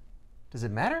 does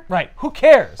it matter? Right? Who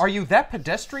cares? Are you that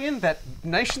pedestrian that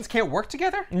nations can't work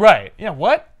together? Right? Yeah.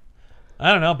 What?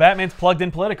 I don't know. Batman's plugged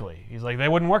in politically. He's like, they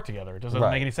wouldn't work together. It doesn't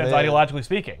Right. make any sense They- ideologically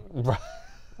speaking. Right.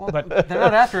 Well, but they're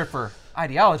not after it for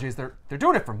ideologies. They're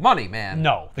doing it for money, man.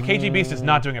 No, the KG Beast is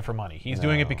not doing it for money. He's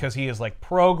doing it because he is like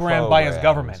programmed by his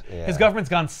government. yeah. His government's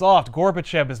gone soft.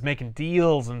 Gorbachev is making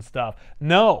deals and stuff.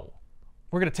 No,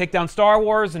 we're gonna take down Star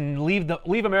Wars and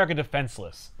leave America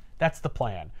defenseless. That's the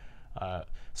plan.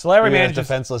 Solari Maybe as manages.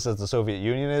 defenseless as the Soviet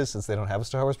Union is, since they don't have a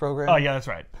Star Wars program. Oh yeah, that's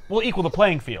right. We'll equal the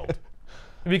playing field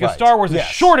because Right. Star Wars is Yes.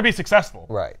 sure to be successful.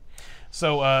 Right.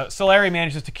 So Solari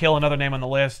manages to kill another name on the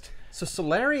list. So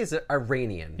Solari is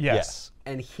Iranian. Yes.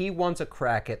 And he wants a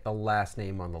crack at the last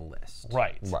name on the list.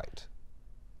 Right. Right.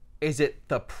 Is it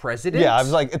the president? Yeah, I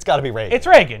was like, it's got to be Reagan. It's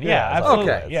Reagan. Yeah, Yeah,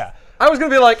 absolutely. okay. Yeah. I was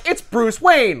gonna be like, it's Bruce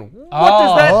Wayne. What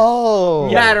does that Oh.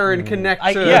 matter and connect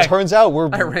to? yeah. It turns out we're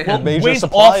Iran. major Wayne's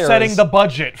suppliers. offsetting the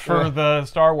budget for the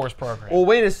Star Wars program. Well,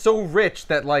 Wayne is so rich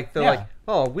that like they're Yeah. like,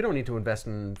 oh, we don't need to invest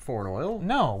in foreign oil.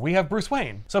 No, we have Bruce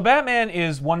Wayne. So Batman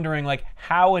is wondering like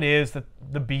how it is that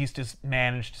the Beast has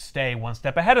managed to stay one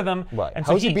step ahead of them. Right. And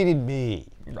so How's he beating me?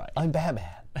 Right. I'm Batman.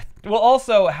 Well,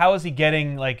 also, how is he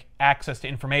getting like access to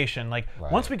information? Like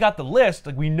once we got the list,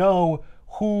 like we know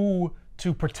who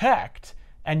to protect,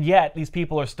 and yet these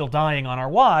people are still dying on our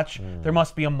watch. There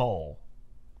must be a mole.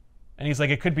 And he's like,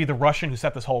 it could be the Russian who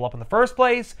set this whole up in the first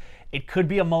place. It could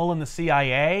be a mole in the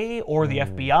CIA or the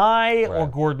FBI or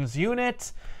Right. Gordon's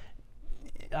unit.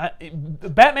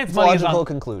 Batman's money is on logical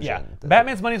conclusion. Yeah,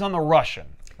 Batman's money's on the Russian.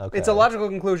 Okay. It's a logical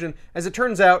conclusion. As it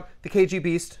turns out, the KG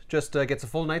Beast just gets a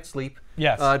full night's sleep.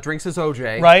 Yes. Drinks his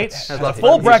OJ. Right? Has Has lots a of full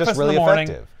fun. He's breakfast just really in the morning.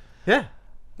 effective. Yeah.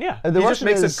 Yeah. And the He just Russian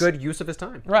makes is, a good use of his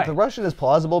time. Right. The Russian is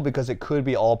plausible because it could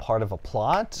be all part of a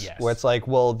plot. Yes. Where it's like,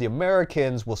 well, the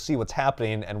Americans will see what's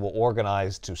happening and will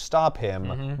organize to stop him.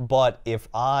 Mm-hmm. But if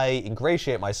I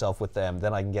ingratiate myself with them,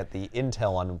 then I can get the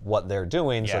intel on what they're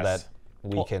doing so Yes. that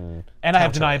we can. And I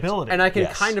have counter it. deniability. And I can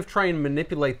Yes. kind of try and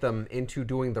manipulate them into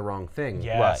doing the wrong thing.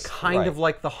 Yes. Right. Kind of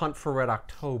like the Hunt for Red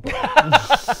October.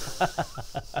 yes.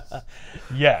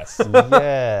 Yes.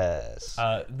 The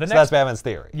So next that's Batman's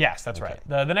theory. Yes, that's right.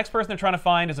 The next person they're trying to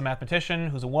find is a mathematician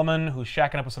who's a woman who's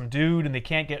shacking up with some dude, and they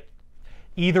can't get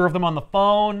either of them on the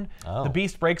phone. Oh. The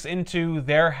Beast breaks into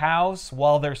their house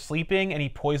while they're sleeping, and he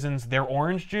poisons their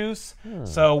orange juice.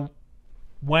 So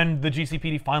when the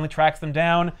GCPD finally tracks them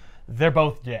down, they're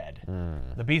both dead.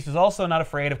 The Beast is also not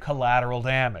afraid of collateral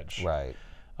damage. Right.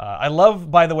 I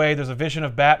love, by the way, there's a vision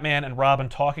of Batman and Robin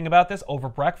talking about this over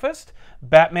breakfast.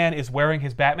 Batman is wearing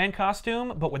his Batman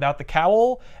costume, but without the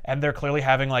cowl, and they're clearly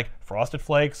having like Frosted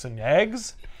Flakes and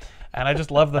eggs. And I just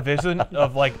love the vision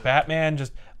of like Batman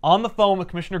just on the phone with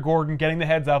Commissioner Gordon getting the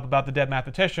heads up about the dead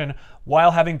mathematician while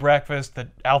having breakfast that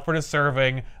Alfred is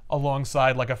serving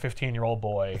alongside like a 15-year-old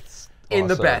boy In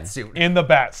the Awesome. bat suit. in the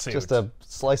bat suit. Just a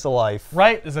slice of life.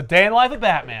 Right? There's a day in the life of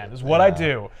Batman is what I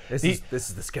do. This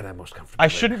is the skin I'm most comfortable I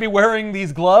with. shouldn't be wearing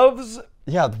these gloves.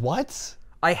 Yeah, what?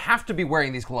 I have to be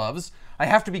wearing these gloves. I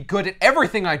have to be good at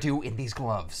everything I do in these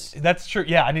gloves. That's true.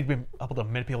 Yeah, I need to be able to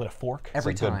manipulate a fork.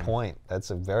 Every That's a time. good point. That's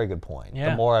a very good point.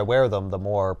 Yeah. The more I wear them, the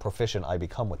more proficient I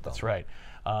become with them. That's right.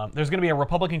 There's going to be a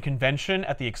Republican convention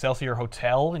at the Excelsior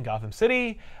Hotel in Gotham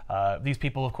City. These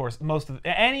people, of course,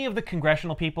 any of the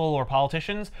congressional people or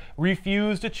politicians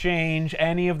refuse to change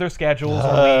any of their schedules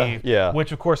or leave. Yeah.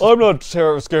 Which, of course, I'm not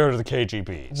scared of the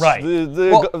KGB. Right.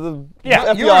 The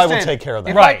Yeah, You FBI will understand, take care of that.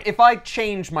 If Right. if I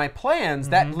change my plans,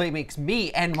 that makes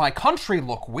me and my country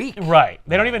look weak. right.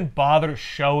 They don't even bother to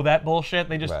show that bullshit.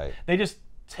 They just Right. they just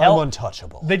I'm tell.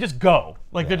 untouchable. They just go.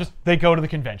 Like they go to the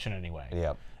convention anyway.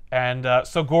 Yep. And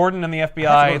so Gordon and the I have to FBI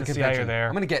go to and the the CIA are convention. there.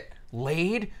 I'm gonna get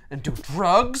laid and do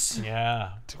drugs. Yeah.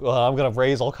 Well, I'm gonna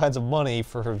raise all kinds of money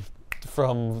for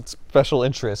from special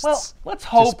interests. Well, let's to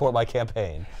hope. support my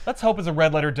campaign. Let's hope it's a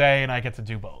red letter day and I get to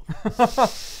do both.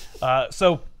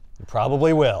 So You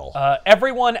probably will.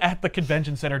 everyone at the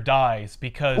convention center dies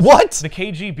because What? the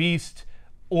KG Beast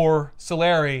or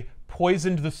Solari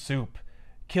poisoned the soup,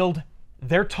 killed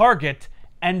their target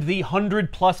and the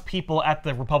 100+ people at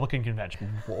the Republican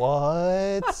convention.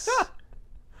 What?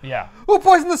 Yeah. Who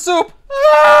poisoned the soup?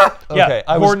 Okay,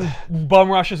 Yeah. Gordon bum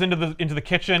rushes into the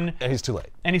kitchen, And he's too late.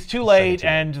 and he's too late,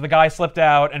 and the guy slipped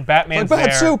out, and Batman's Bad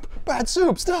there. soup! Bad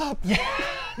soup! Stop!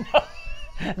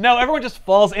 No, everyone just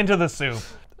falls into the soup.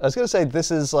 I was gonna say this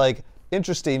is like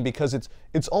interesting because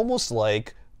it's almost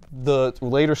like the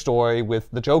later story with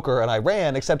the Joker and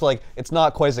Iran, except like it's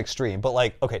not quite as extreme. But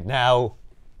like, okay, now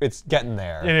it's getting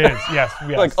there. It is, yes.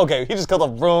 Like, okay, he just killed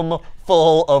a room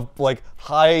full of like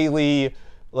highly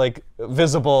like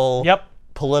visible Yep.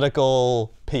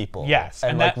 political people. Yes,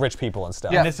 and and like that- rich people and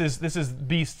stuff. Yeah. This is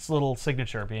Beast's little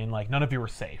signature, being like, none of you are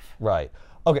safe. Right.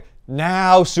 Okay,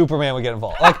 now Superman would get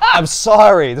involved. Like, I'm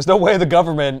sorry, there's no way the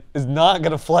government is not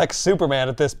gonna flex Superman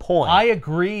at this point. I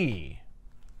agree,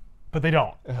 but they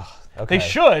don't. Okay. They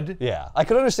should. Yeah, I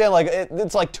could understand like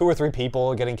it's like 2 or 3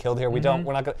 people getting killed here. We're not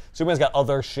gonna. Superman's got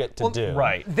other shit to do.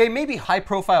 Right. They may be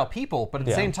high-profile people, but at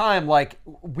the Yeah. same time, like,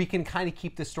 we can kind of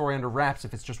keep this story under wraps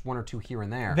if it's just 1 or 2 here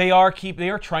and there. They are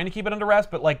trying to keep it under wraps,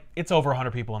 but like it's over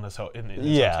 100 people in this, in this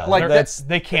Yeah, hotel. like, They're- that's-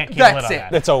 they can't keep that's a lid on it.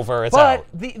 that. It's over. It's But out.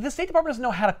 the State Department doesn't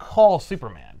know how to call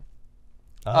Superman.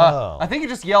 Oh. I think you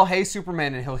just yell, "Hey,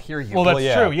 Superman," and he'll hear you. Well, that's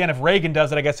yeah. true. Yeah, and if Reagan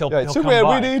does it, I guess he'll Right, come Superman,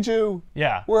 by. we need you.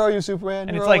 Yeah. Where are you, Superman?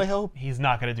 And You're it's our only like hope. he's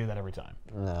not going to do that every time.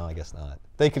 No, I guess not.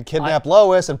 They could kidnap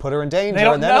Lois and put her in danger,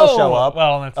 don't and then he'll know. show up.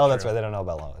 Well, that's that's true. right. They don't know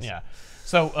about Lois. Yeah.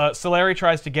 So Solari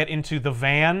tries to get into the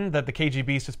van that the KG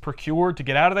Beast has procured to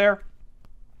get out of there.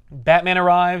 Batman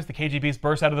arrives. The KG Beast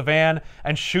bursts out of the van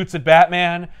and shoots at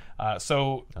Batman.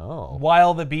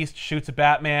 While the Beast shoots at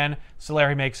Batman,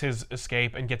 Solari makes his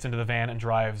escape and gets into the van and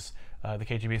drives the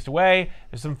KG Beast away.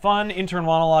 There's some fun intern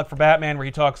monologue for Batman where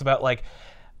he talks about like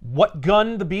what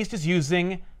gun the Beast is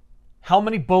using, how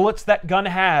many bullets that gun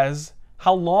has,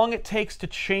 how long it takes to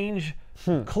change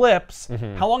clips,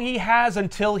 how long he has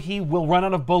until he will run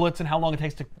out of bullets, and how long it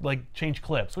takes to like change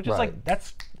clips. Which is like Right.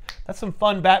 that's some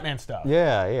fun Batman stuff.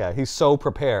 Yeah, yeah. He's so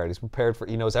prepared. He's prepared for.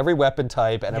 He knows every weapon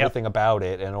type and everything about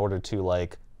it in order to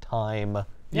like time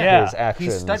Yeah. his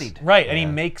actions. He's studied. Right, and he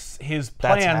makes his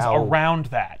plans how- around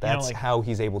that. That's how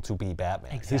he's able to be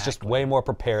Batman. He's just Exactly. way more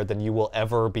prepared than you will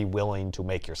ever be willing to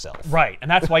make yourself. Right, and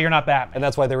that's why you're not Batman. And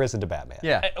that's why there isn't a Batman.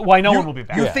 Yeah. Why no You- one will be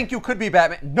Batman. You think you could be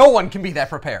Batman? No one can be that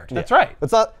prepared. That's right.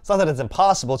 It's not that it's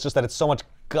impossible. It's just that it's so much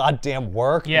goddamn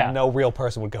work. Yeah. that no real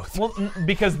person would go through. Well,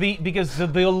 because the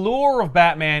allure of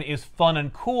Batman is fun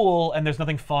and cool, and there's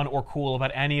nothing fun or cool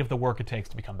about any of the work it takes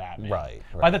to become Batman. Right,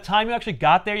 By right. the time you actually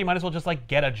got there, you might as well just like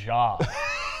get a job.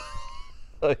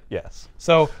 Yes.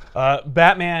 So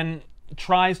Batman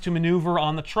tries to maneuver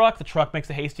on the truck. The truck makes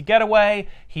a hasty getaway.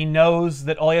 He knows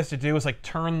that all he has to do is like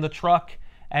turn the truck,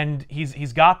 and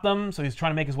he's got them. So he's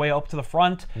trying to make his way up to the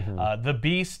front. The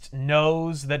Beast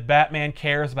knows that Batman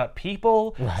cares about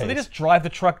people, so they Right. just drive the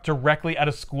truck directly at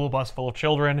a school bus full of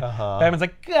children. Batman's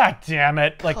like, God damn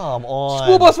it! Like, Come on.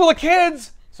 school bus full of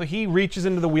kids. So he reaches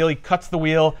into the wheel, he cuts the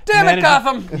wheel. Damn it,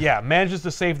 Gotham! Yeah, manages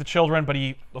to save the children, but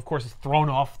he, of course, is thrown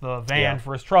off the van Yeah.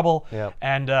 for his trouble. Yep.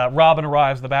 And Robin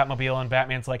arrives at the Batmobile, and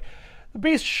Batman's like, the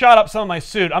Beast shot up some of my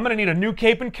suit. I'm going to need a new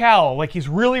cape and cowl. Like, he's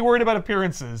really worried about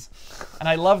appearances. And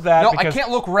I love that No, I because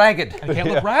can't look ragged. I can't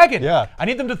look ragged. Yeah. I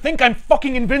need them to think I'm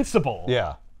fucking invincible.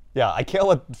 Yeah. Yeah. I can't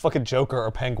let fucking Joker or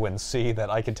Penguin see that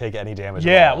I can take any damage.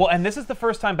 at Yeah, all. well, and this is the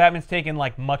first time Batman's taken,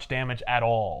 like, much damage at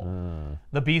all.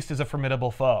 The Beast is a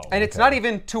formidable foe. And it's not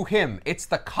even to him, it's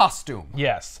the costume.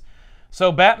 Yes.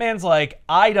 So Batman's like,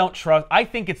 I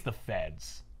think it's the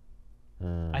feds.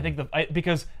 I think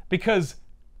because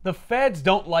the feds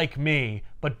don't like me,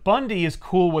 but Bundy is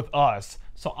cool with us,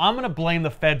 so I'm gonna blame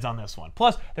the feds on this one.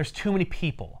 Plus, there's too many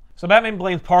people. So Batman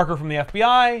blames Parker from the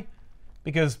FBI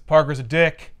because Parker's a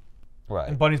dick right.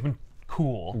 and Bundy's been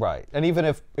cool. Right. And even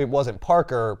if it wasn't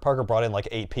Parker brought in like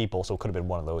 8 people, so it could have been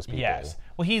one of those people. Yes.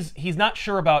 Well, he's not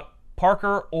sure about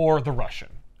Parker or the Russian.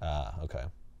 Ah, okay.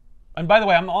 And by the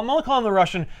way, I'm only calling him the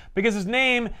Russian because his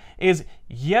name is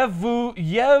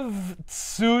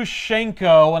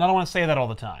Yevtushenko, and I don't want to say that all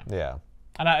the time. Yeah.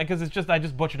 And because I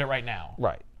just butchered it right now.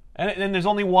 Right. And there's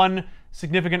only one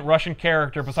significant Russian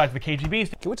character besides the KG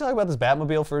Beast. Can we talk about this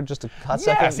Batmobile for just a hot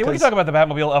second? Yeah, see, we can talk about the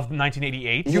Batmobile of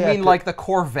 1988. You Yeah, mean like the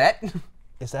Corvette?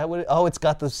 Is that what it, oh, it's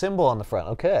got the symbol on the front.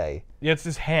 Okay. Yeah, it's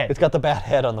his head. It's got the bat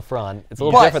head on the front. It's a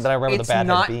little But different than I remember the it's bat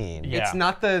not- head being. Yeah. It's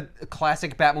not the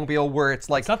classic Batmobile where it's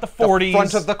like It's not the 40s.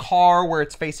 front of the car where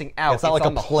it's facing out. It's not like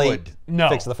on a the plate hood. No.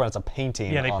 fixed to the front. It's a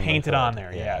painting. Yeah, they on the painted hood. on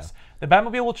there, Yeah. yes. The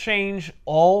Batmobile will change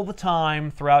all the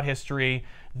time throughout history.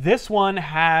 This one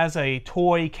has a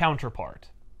toy counterpart.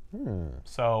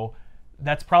 So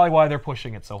that's probably why they're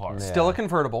pushing it so hard. Still a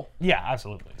convertible. Yeah,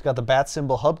 absolutely. It's got the bat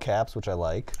symbol hubcaps, which I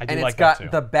like. I do And like it's got that too.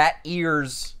 the bat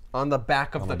ears on the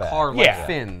back of the back. car like Yeah.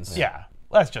 fins. Yeah,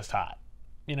 that's just hot.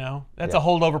 You know, that's a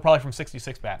holdover probably from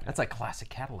 '66 Batman. That's like classic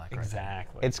Cadillac. Right there.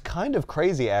 Exactly. It's kind of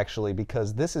crazy, actually,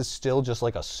 because this is still just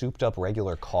like a souped-up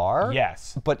regular car.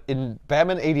 Yes. But in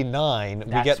Batman '89, we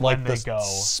That's get like when they this go.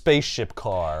 spaceship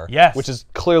car. Yes. Which is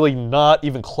clearly not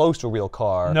even close to a real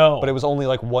car. No. But it was only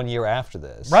like 1 year after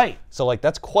this. Right. So like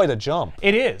that's quite a jump.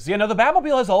 It is. You know, the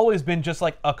Batmobile has always been just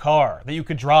like a car that you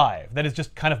could drive that is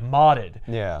just kind of modded.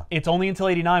 Yeah. It's only until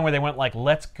 '89 where they went like,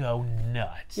 let's go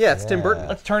nuts. Yeah, it's Tim Burton.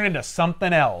 Let's turn it into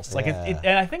something else. Like, Yeah.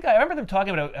 and I think I remember them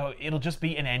talking about how it'll just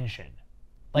be an engine.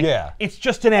 Like, Yeah. it's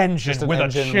just an engine an with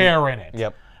engine. a chair in it.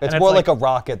 Yep. And It's more like a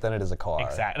rocket than it is a car.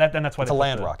 exactly. And that's why It's they a put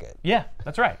land the- rocket. Yeah,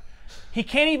 that's right. He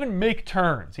can't even make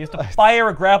turns. He has to fire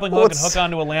a grappling hook and What's- hook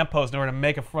onto a lamppost in order to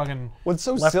make a fucking. What's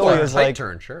so left silly turn. is Tight like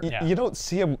turn, sure. Yeah. you don't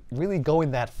see him really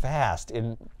going that fast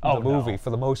in Oh, the movie no. for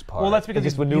the most part. Well, that's because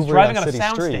just he's maneuvering driving on on a city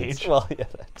soundstage. streets. Well, yeah,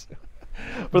 that too.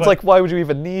 But it's like, why would you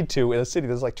even need to in a city?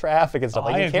 There's like traffic and stuff.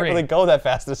 Like I you can't agree. really go that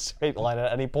fast in a straight line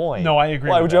at any point. No, I agree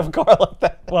Why with would you have a car like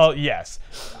that? Well, yes.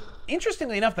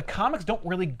 Interestingly enough, the comics don't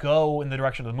really go in the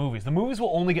direction of the movies. The movies will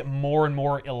only get more and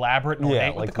more elaborate and Yeah,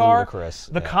 ornate with like the car. ludicrous,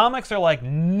 The yeah. comics are like,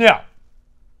 no,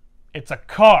 it's a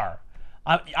car.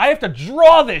 I have to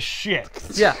draw this shit.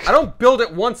 Yeah, I don't build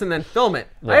it once and then film it.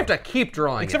 I have to keep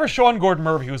drawing Except it. for Sean Gordon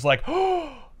Murphy, who was like,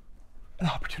 oh, an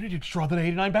opportunity to draw the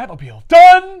 '89 Batmobile.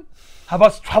 Done. How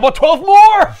about 12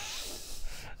 more?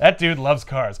 That dude loves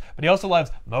cars, but he also loves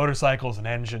motorcycles and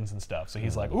engines and stuff. So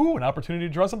he's like, ooh, an opportunity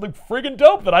to draw something friggin'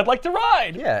 dope that I'd like to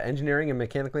ride. Yeah, engineering and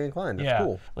mechanically inclined. That's Yeah.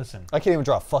 cool. Listen. I can't even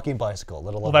draw a fucking bicycle,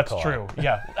 let alone Well, that's a car. true.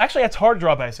 Yeah. Actually, that's hard to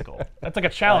draw a bicycle. That's like a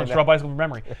challenge to draw a bicycle from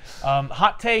memory.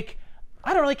 Hot take,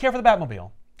 I don't really care for the Batmobile.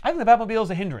 I think the Batmobile is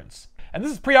a hindrance. And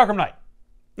this is pre-Arkham Knight,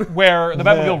 where the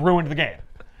Batmobile ruined the game.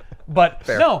 But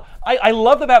no, I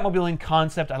love the Batmobile in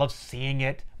concept. I love seeing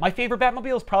it. My favorite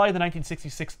Batmobile is probably the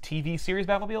 1966 TV series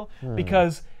Batmobile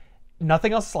because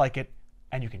nothing else is like it,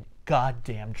 and you can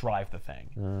goddamn drive the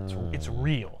thing. It's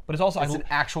real, but it's also It's an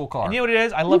actual car. and you know what it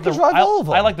is? I love can drive all of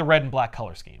them. I like the red and black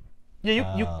color scheme.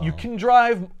 Yeah, you can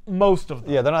drive most of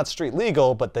them. Yeah, they're not street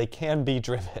legal, but they can be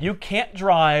driven. You can't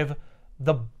drive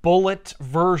the bullet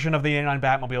version of the '89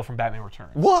 Batmobile from Batman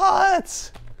Returns.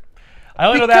 What? I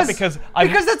only know that because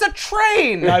because it's a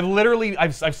train.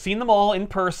 I've seen them all in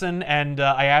person, and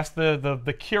I asked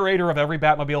the curator of every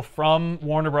Batmobile from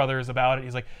Warner Brothers about it.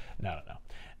 He's like, no,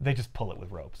 they just pull it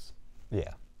with ropes.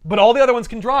 Yeah. But all the other ones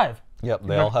can drive. Yep,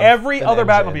 they all have Every an other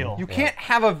engine. Batmobile. You can't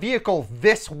have a vehicle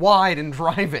this wide and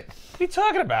drive it. What are you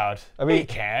talking about? I mean, you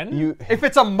can. If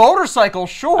it's a motorcycle,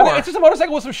 sure. I mean, it's just a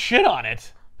motorcycle with some shit on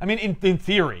it. I mean, in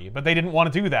theory, but they didn't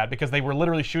want to do that because they were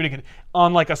literally shooting it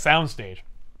on like a soundstage.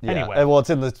 Yeah. Anyway, And, well,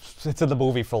 it's in the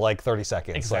movie for like 30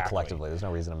 seconds, Exactly. like collectively. There's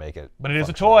no reason to make it. but it is a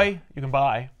functional. toy you can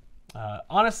buy.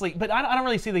 Honestly, but I don't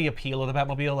really see the appeal of the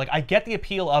Batmobile. Like, I get the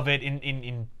appeal of it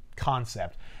in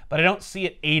concept, but I don't see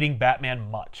it aiding Batman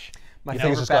much. My You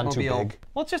think it's favorite just gotten too Batmobile. big?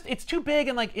 Well, it's too big,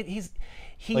 and like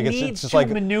he Like, it's needs just to like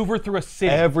maneuver through a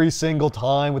city. Every single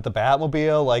time with the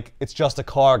Batmobile, like it's just a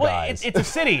car, Well, guys. it's a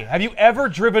city. Have you ever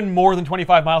driven more than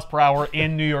 25 miles per hour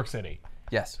in New York City?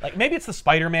 Yes. Like, maybe it's the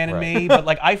Spider-Man in me, but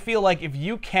like I feel like if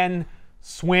you can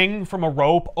swing from a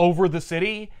rope over the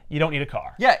city, you don't need a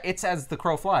car. Yeah, it's as the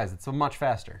crow flies. It's much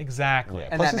faster. Exactly.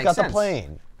 And Plus, that he's makes got sense. the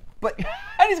plane. But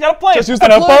And he's got a plane Just use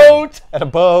and the a plane. boat. And a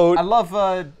boat. I love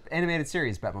animated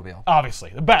series Batmobile.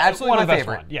 Obviously, Absolutely one of the my best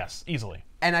favorite. one. Yes, easily.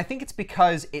 And I think it's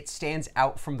because it stands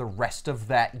out from the rest of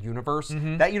that universe.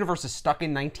 That universe is stuck in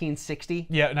 1960.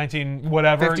 Yeah, 19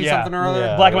 whatever. 50 yeah. something or other.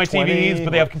 Yeah. Black and white 20, TVs, but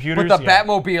they have computers. But the yeah.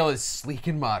 Batmobile is sleek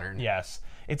and modern. Yes,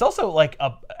 it's also like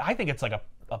I think it's like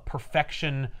a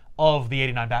perfection of the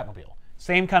 '89 Batmobile.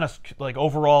 Same kind of like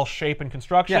overall shape and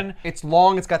construction. Yeah, it's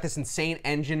long. It's got this insane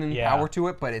engine and Yeah. power to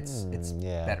it, but it's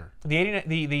yeah. better.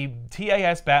 The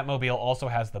TAS Batmobile also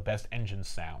has the best engine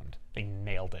sound. They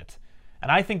nailed it.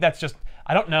 And I think that's just,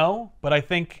 I don't know, but I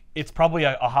think it's probably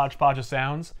a hodgepodge of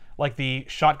sounds. Like the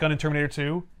shotgun in Terminator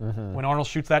 2, when Arnold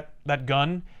shoots that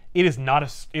gun, it is not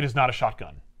a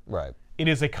shotgun. Right. It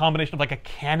is a combination of like a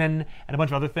cannon and a bunch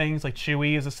of other things. Like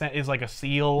Chewie is like a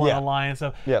seal Yeah. and a lion and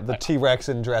stuff. Yeah, the T-Rex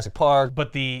in Jurassic Park.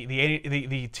 But the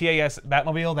TAS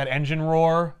Batmobile, that engine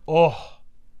roar, oh,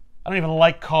 I don't even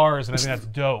like cars, and I think that's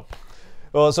dope.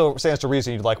 Well, so it stands to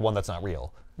reason you'd like one that's not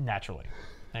real. Naturally.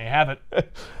 There you have it.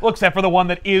 Well, except for the one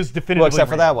that is definitively Well, except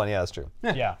for real. that one, yeah, that's true.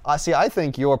 Yeah. See, I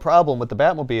think your problem with the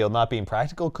Batmobile not being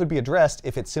practical could be addressed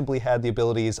if it simply had the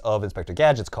abilities of Inspector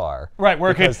Gadget's car. Right,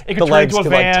 where it could Because turn the legs into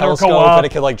a could, like, van or go telescope up. and it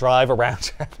could like drive around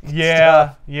traffic. and Yeah,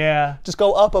 stuff. yeah. Just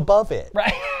go up above it.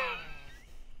 Right.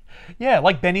 Yeah,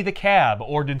 like Benny the Cab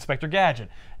or Inspector Gadget.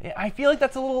 I feel like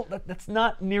that's that's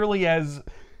not nearly as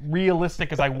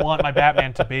realistic as I want my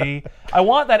Batman to be. I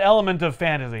want that element of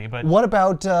fantasy, but What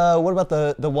about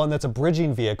the one that's a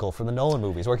bridging vehicle from the Nolan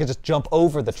movies, where it can just jump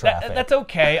over the traffic? that's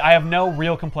okay. I have no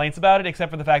real complaints about it, except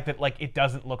for the fact that like it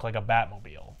doesn't look like a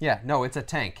Batmobile. Yeah, no, it's a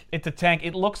tank. It's a tank.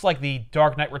 It looks like the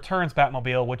Dark Knight Returns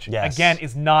Batmobile, which Yes. again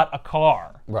is not a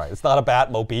car. Right, it's not a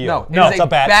Batmobile. No, it's a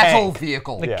Bat battle tank.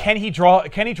 vehicle. Like, Yeah. can he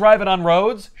drive it on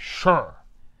roads? Sure.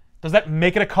 Does that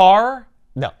make it a car?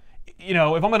 No. You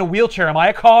know, if I'm in a wheelchair, am I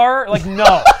a car? Like,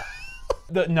 no.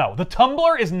 The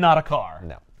Tumbler is not a car.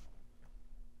 No.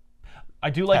 I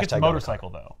do like its Hashtag not a car. motorcycle,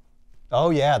 though. Oh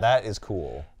yeah, that is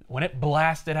cool. When it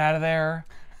blasted out of there,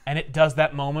 and it does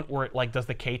that moment where it like does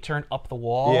the K-turn up the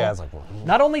wall. Yeah, it's like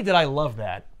Not only did I love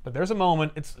that, but there's a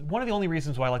moment. It's one of the only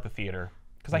reasons why I like the theater,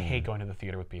 because I hate going to the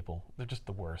theater with people. They're just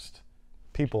the worst.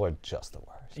 people are just the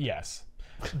worst. Yes,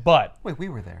 but Wait, we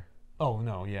were there. oh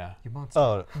no, yeah. You monster.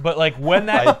 Oh, But like when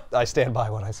that. I stand by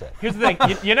what I said. Here's the thing: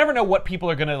 you never know what people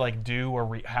are gonna like do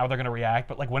or how they're gonna react.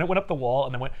 But like when it went up the wall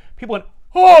and then people went,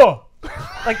 oh,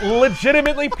 like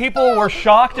legitimately, people were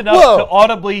shocked enough Whoa. to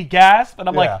audibly gasp, and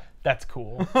I'm Yeah. like, that's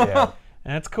cool, Yeah.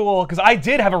 and it's cool because I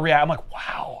did have a react. I'm like,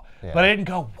 wow, Yeah. but I didn't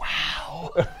go,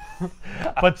 wow.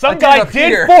 But some did guy up did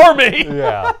here. for me.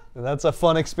 Yeah. That's a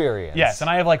fun experience. Yes, and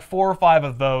I have like 4 or 5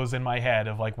 of those in my head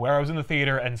of like where I was in the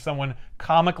theater and someone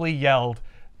comically yelled,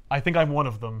 I think I'm one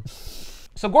of them.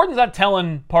 So Gordon's not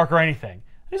telling Parker anything.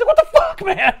 He's like, what the fuck,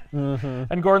 man?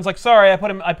 Mm-hmm. And Gordon's like, sorry,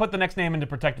 I put the next name into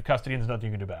protective custody and there's nothing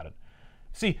you can do about it.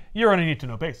 See, you're on a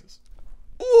need-to-know basis.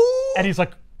 Ooh, And he's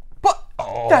like, but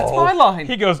that's my line.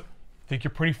 he goes, think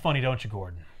you're pretty funny, don't you,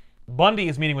 Gordon? Bundy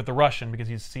is meeting with the Russian because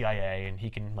he's CIA and he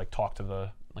can like talk to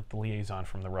the liaison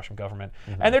from the Russian government.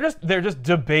 Mm-hmm. And they're just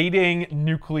debating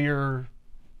nuclear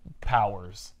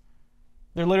powers.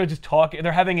 They're literally just talking.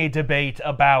 They're having a debate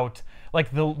about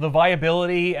like the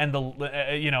viability and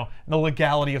the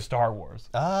legality of Star Wars.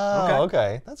 Oh,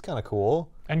 okay. That's kind of cool.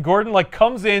 And Gordon like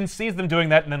comes in, sees them doing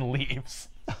that, and then leaves.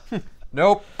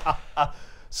 Nope.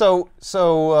 So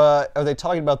are they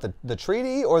talking about the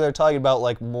treaty, or they're talking about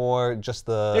like more just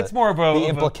the? It's more of a- the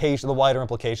implication, the wider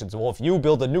implications. Well, if you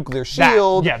build a nuclear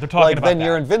shield, yeah, they're talking like about then that.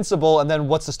 you're invincible, and then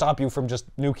what's to stop you from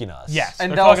just nuking us? Yes.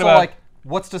 And They're talking also, about- like,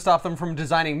 what's to stop them from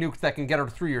designing nukes that can get her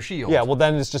through your shield? Yeah, well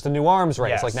then it's just a new arms race.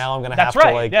 Yes. Like now I'm gonna That's have to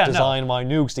right. like Yeah, no. design my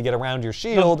nukes to get around your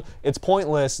shield. It's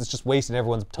pointless. It's just wasting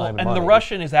everyone's time and And money. the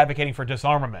Russian is advocating for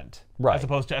disarmament Right. as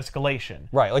opposed to escalation.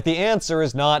 Right, like the answer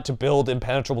is not to build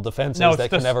impenetrable defenses No, it's that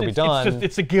just, can never be done.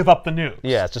 It's to give up the nukes.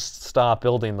 Yeah, it's just stop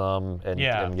building them and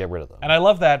Yeah. get rid of them. And I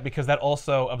love that because that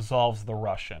also absolves the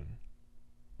Russian.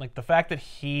 Like the fact that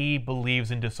he believes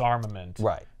in disarmament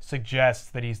Right. suggests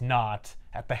that he's not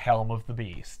at the helm of the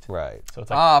beast. Right. So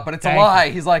it's like, But it's a thank lie.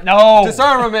 you. He's like, No.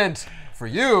 disarmament for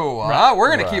you. We're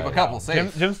gonna keep a Right. couple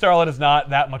safe. Jim Starlin is not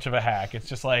that much of a hack. It's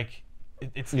just like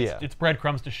it's Yeah. it's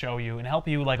breadcrumbs to show you and help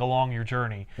you like along your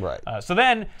journey. Right. So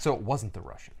then So it wasn't the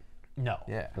Russian. no.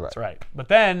 Yeah. That's right. But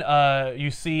then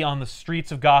you see on the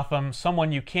streets of Gotham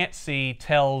someone you can't see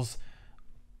tells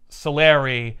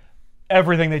Solari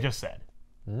everything they just said.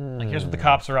 Like, here's what the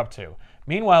cops are up to.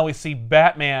 Meanwhile, we see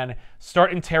Batman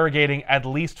start interrogating at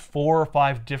least 4 or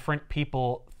 5 different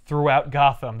people throughout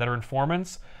Gotham that are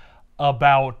informants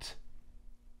about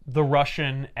the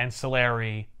Russian and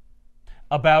Solari,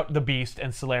 about the Beast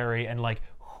and Solari, and like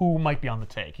who might be on the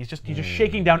take. He's just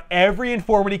shaking down every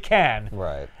informant he can.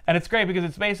 Right. And it's great because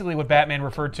it's basically what Batman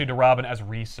referred to Robin as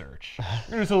research.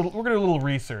 We're gonna do a little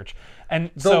research. And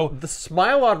so the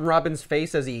smile on Robin's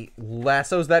face as he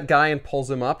lassos that guy and pulls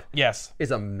him up yes.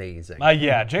 is amazing.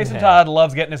 Yeah, Jason Todd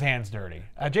loves getting his hands dirty.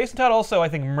 Jason Todd also, I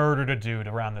think, murdered a dude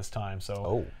around this time. So,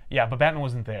 Oh. yeah, but Batman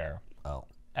wasn't there. Oh.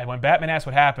 And when Batman asked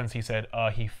what happens, he said,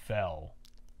 he fell.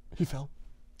 He fell.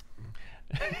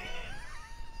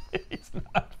 He's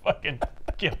not fucking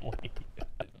Gimli.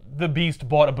 The Beast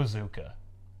bought a bazooka.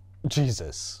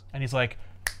 Jesus. And he's like,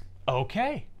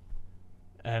 okay.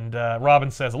 And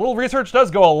Robin says, a little research does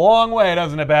go a long way,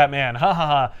 doesn't it, Batman? Ha ha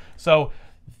ha. So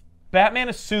Batman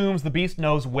assumes the Beast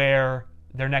knows where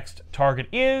their next target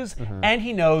is, and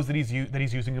he knows that he's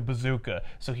using a bazooka.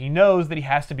 So he knows that he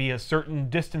has to be a certain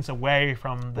distance away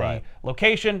from the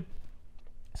location.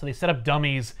 So they set up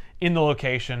dummies in the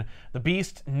location. The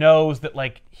Beast knows that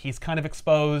like he's kind of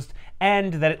exposed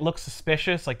and that it looks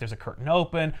suspicious. Like there's a curtain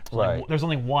open. There's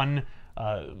only one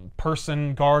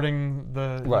person guarding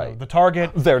the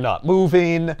target. They're not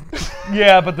moving.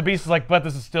 Yeah, but the Beast is like, but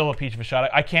this is still a peach of a shot.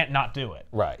 I can't not do it.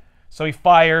 Right. So he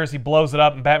fires, he blows it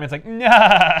up, and Batman's like,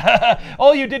 nah,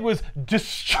 all you did was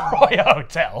destroy a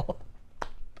hotel.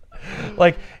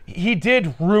 Like, he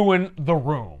did ruin the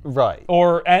room. Right.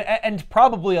 And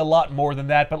probably a lot more than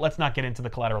that, but let's not get into the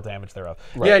collateral damage thereof.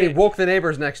 Right. Yeah, and he woke the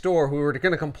neighbors next door who were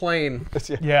going to complain.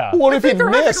 Yeah. What if he'd They're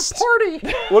having missed? a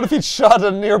party. What if he'd shot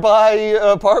a nearby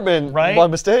apartment Right? by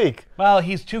mistake? Well,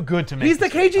 he's too good to make He's the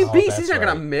mistakes. KG Beast. that's He's not going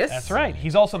right. to miss. That's right.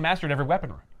 He's also mastered every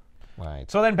weaponry.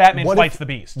 Right. So then Batman What fights if- the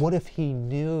Beast. What if he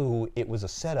knew it was a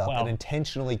setup Well, and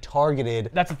intentionally targeted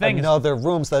that's the thing is- another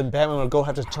room so then Batman would go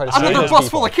have to try to Another save bus people?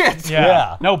 full of kids.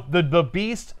 Yeah. No, the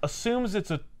Beast assumes it's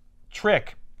a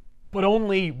trick, but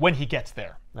only when he gets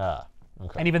there. Ah,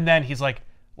 okay. And even then, he's like,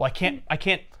 well, I can't.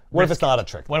 What if risk it's not a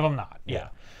trick? What if I'm not? Yeah.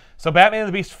 So Batman and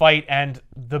the Beast fight, and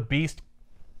the Beast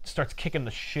starts kicking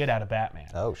the shit out of Batman.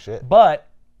 Oh, shit. But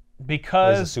He's a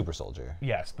because super soldier.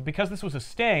 yes, but because this was a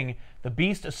sting, the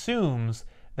Beast assumes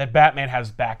that Batman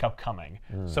has backup coming.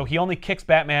 So he only kicks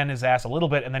Batman his ass a little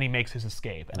bit, and then he makes his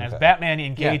escape. And as Batman Yeah,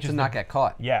 engages, to not get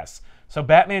caught. yes. So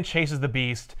Batman chases the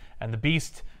Beast, and the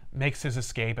Beast makes his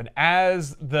escape. And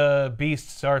as the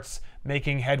Beast starts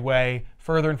making headway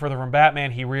further and further from Batman,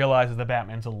 he realizes that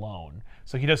Batman's alone.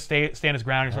 So he does stand his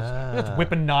ground. He starts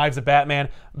whipping knives at Batman.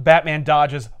 Batman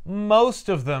dodges most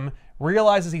of them,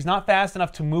 realizes he's not fast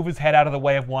enough to move his head out of the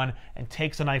way of one, and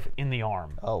takes a knife in the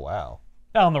arm. Oh, wow.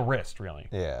 On the wrist, really.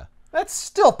 Yeah. That's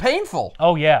still painful.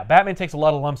 Oh yeah, Batman takes a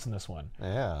lot of lumps in this one.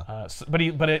 Yeah.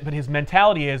 But his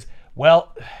mentality is,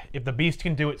 well, if the Beast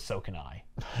can do it, so can I.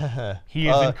 He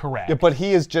is incorrect. Yeah, but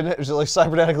he is like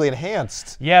cybernetically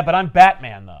enhanced. Yeah, but I'm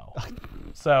Batman though.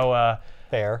 So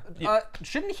Fair.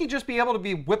 Shouldn't he just be able to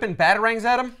be whipping batarangs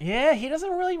at him? yeah, he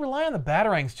doesn't really rely on the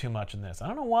batarangs too much in this. I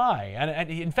don't know why. And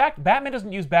in fact, Batman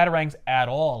doesn't use batarangs at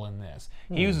all in this.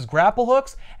 He uses grapple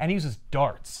hooks and he uses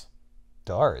darts.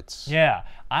 Darts. Yeah,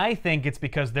 I think it's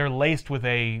because they're laced with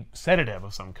a sedative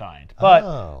of some kind. But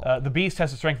Oh. the Beast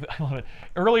has the strength. I love it.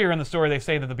 Earlier in the story, they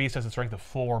say that the Beast has the strength of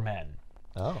 4 men.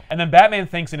 Oh. And then Batman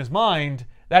thinks in his mind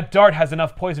that dart has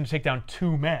enough poison to take down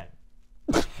 2 men.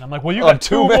 And I'm like, well, you got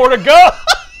 2 2 men. more to go.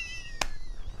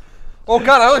 Oh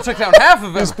God, I only took down half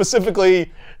of him.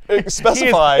 Specifically He is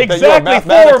specified that exactly you're 4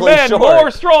 mathematically men short.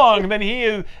 more strong than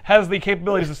he has the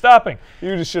capabilities of stopping.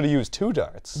 You just should have used 2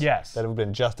 darts. Yes. That would have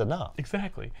been just enough.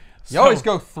 Exactly. You always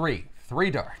go 3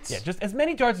 darts. Yeah, just as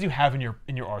many darts as you have in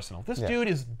your arsenal. This dude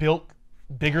is built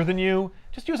bigger than you.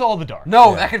 Just use all the darts.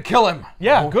 No, that could kill him.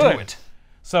 Yeah, Won't good. Do it.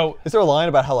 So Is there a line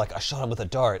about how like I shot him with a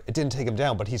dart, it didn't take him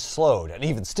down, but he's slowed, and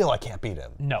even still I can't beat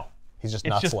him. no. He's just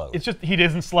It's not just, slowed. It's just he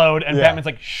isn't slowed, and Yeah. Batman's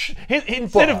like, shh.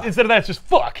 Instead of that, it's just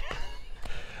fuck.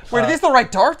 Wait, are these the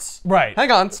right darts? Right. Hang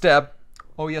on, stab.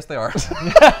 Oh yes, they are.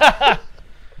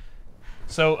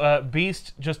 So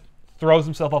Beast just throws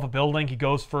himself off a building. He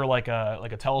goes for like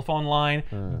a telephone line.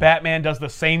 Hmm. Batman does the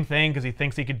same thing because he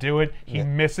thinks he could do it. He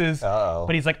misses, Uh-oh.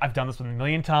 but he's like, I've done this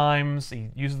 1,000,000 times. He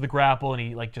uses the grapple and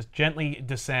he like just gently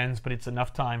descends, but it's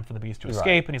enough time for the Beast to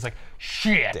escape. And he's like,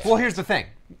 shit. Well, here's the thing.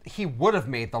 He would have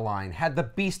made the line had the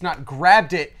Beast not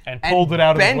grabbed it And pulled it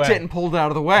out of the bent way. it and pulled it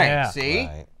out of the way. Yeah. See?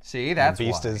 Right. See, that's the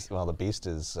Beast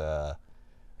why. is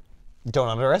don't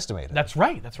underestimate it. That's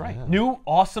right. That's right. New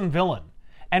awesome villain.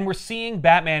 And we're seeing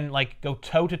Batman like go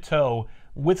toe to toe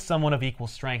with someone of equal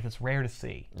strength. It's rare to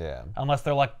see. Yeah. Unless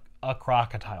they're like a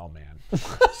crocodile man.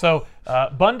 So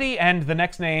Bundy and the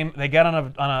next name, they get on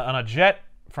a jet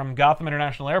from Gotham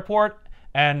International Airport,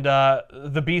 and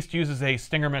the Beast uses a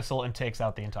Stinger missile and takes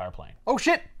out the entire plane. Oh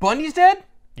shit, Bundy's dead?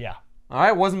 Yeah, All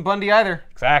right, wasn't Bundy either.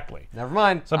 exactly. Never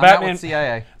mind. So I'm out Batman, with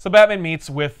CIA. So Batman meets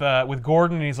with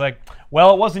Gordon, and he's like,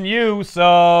 "Well, it wasn't you,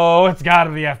 so it's got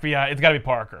to be FBI. It's got to be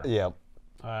Parker." Yeah.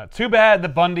 Too bad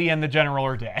that Bundy and the General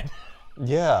are dead.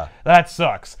 Yeah. That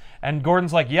sucks. And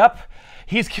Gordon's like, "Yep,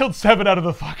 he's killed 7 out of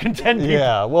the fucking 10 people.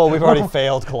 Yeah. Well, we've already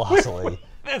failed colossally.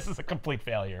 This is a complete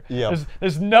failure. Yep.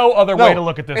 There's no other way to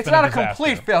look at this It's than not a a disaster.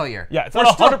 complete failure. Yeah, it's We're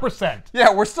not still- 100%.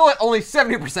 Yeah, we're still at only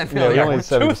 70% failure. Yeah, only We're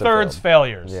 70% 2/3 failed.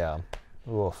 failures. Yeah.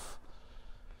 Oof.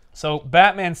 So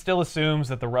Batman still assumes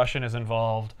that the Russian is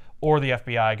involved or the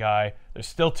FBI guy. There's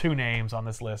still 2 names on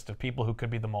this list of people who could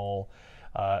be the mole.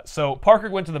 So Parker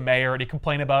went to the mayor and he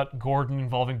complained about Gordon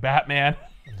involving Batman.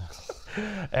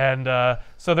 And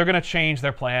so they're going to change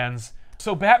their plans.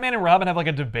 So Batman and Robin have like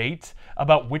a debate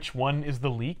about which one is the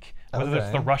leak, whether it's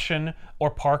Okay. the Russian or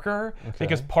Parker,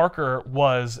 because Parker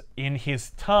was, in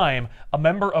his time, a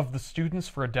member of the Students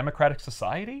for a Democratic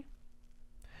Society,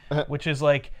 which is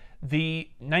like the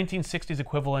 1960s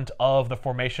equivalent of the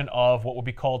formation of what would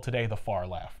be called today the far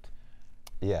left.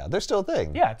 Yeah, they're still a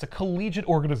thing. Yeah, it's a collegiate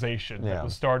organization that Yeah.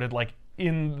 was started like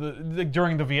in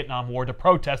during the Vietnam War to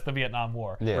protest the Vietnam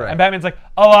War. Yeah. Right. And Batman's like,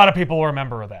 a lot of people were a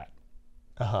member of that.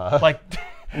 Uh-huh. Like,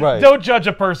 Right. don't judge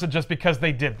a person just because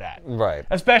they did that. Right.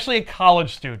 Especially a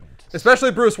college student.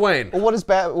 Especially Bruce Wayne. Well,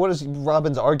 what is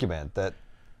Robin's argument that?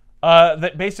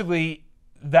 That basically,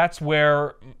 that's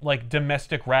where like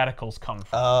domestic radicals come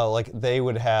from. Like he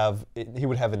would have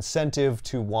incentive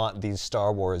to want these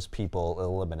Star Wars people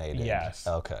eliminated. Yes.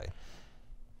 Okay.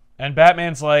 And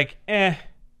Batman's like, eh,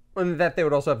 And that they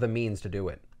would also have the means to do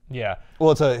it. yeah,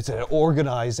 Well, it's an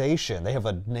organization. They have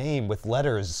a name with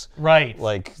letters. right.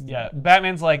 Like, yeah,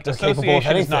 Batman's like, capable of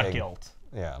association is not anything. guilt.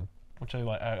 yeah. Which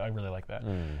I really like that.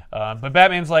 Hmm. But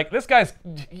Batman's like, this guy's,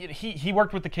 he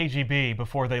worked with the KGB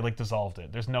before they like dissolved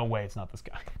it. There's no way it's not this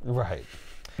guy. Right.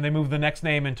 And they moved the next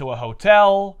name into a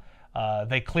hotel.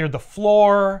 They cleared the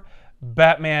floor.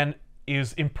 Batman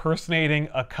is impersonating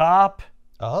a cop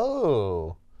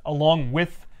Oh. along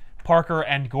with Parker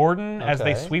and Gordon as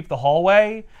they Okay. sweep the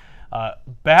hallway.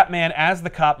 Batman, as the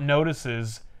cop,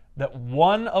 notices that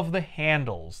one of the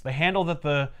handles, the handle that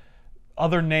the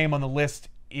other name on the list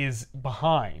is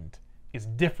behind, is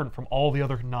different from all the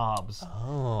other knobs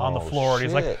on the floor. And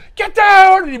he's like, shit. get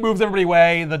down! And he moves everybody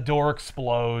away. The door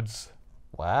explodes.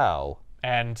 Wow.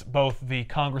 And both the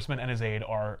congressman and his aide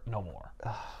are no more.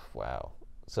 Wow.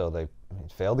 So they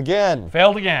failed again.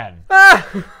 Failed again.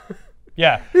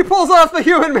 Yeah, He pulls off the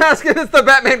human mask and it's the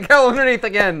Batman cowl underneath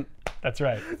again. that's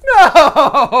right.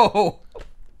 No!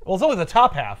 Well, it's only the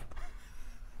top half.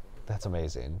 That's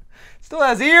amazing. Still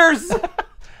has ears.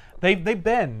 They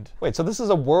bend. Wait, so this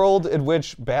is a world in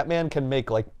which Batman can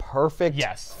make like perfect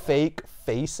Yes. fake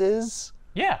faces?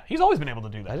 Yeah, he's always been able to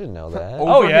do I that. didn't know that.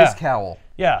 Over yeah. his cowl.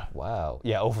 Yeah. Wow.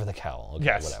 Yeah, over the cowl. Okay,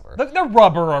 Yes. whatever. They're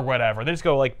rubber or whatever. They just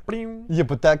go like, bling. Yeah,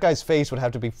 but that guy's face would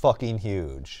have to be fucking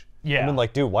huge. Yeah. I mean,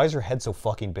 like, dude, why is your head so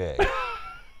fucking big?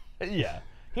 Yeah.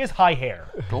 He has high hair.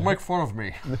 Don't make fun of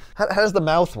me. How does the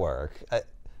mouth work?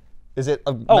 Is it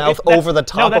a Oh, mouth that's- over the no,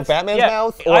 top that's- of Batman's yeah,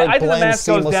 mouth? Or I it think the blends mask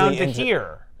goes down seamlessly to into-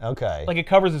 here. Okay. Like it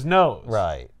covers his nose.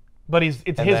 right. But it's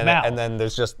And his then, mouth. And then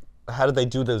there's just, how do they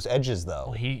do those edges,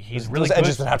 though? he's really Those good.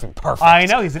 edges would have to be perfect. I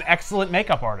know, he's an excellent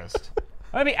makeup artist.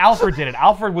 Maybe Alfred did it.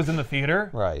 Alfred was in the theater.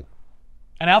 Right.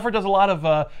 And Alfred does a lot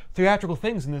of theatrical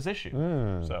things in this issue.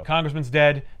 So Congressman's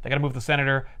dead. They got to move the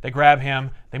senator. They grab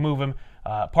him. They move him.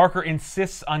 Parker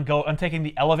insists on taking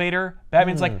the elevator.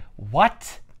 Batman's like,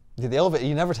 "What? Yeah, the elevator,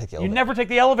 you never take the You elevator. never take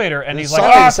the elevator?" And he's Sorry,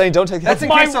 like, "Ah, saying don't take the That's in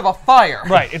elevator. case of a fire.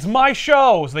 right. It's my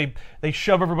show." So they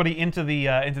shove everybody into the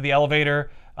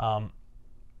elevator.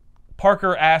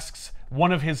 Parker asks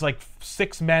one of his like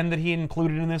 6 men that he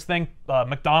included in this thing,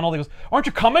 McDonald. He goes, "Aren't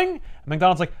you coming?" And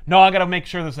McDonald's like, "No, I got to make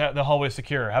sure the hallway's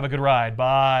secure. Have a good ride.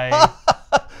 Bye."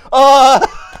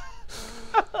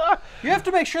 You have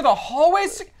to make sure the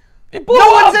hallway's. It blew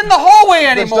No up! one's in the hallway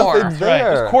There's anymore. nothing Right.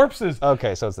 there. There's corpses.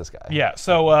 Okay, so it's this guy. Yeah,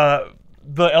 so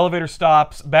the elevator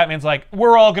stops. Batman's like,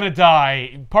 "We're all gonna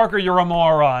die." Parker, you're a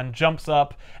moron. Jumps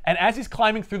up, and as he's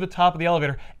climbing through the top of the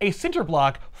elevator, a cinder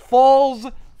block falls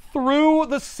through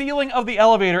the ceiling of the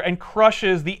elevator and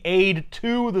crushes the aide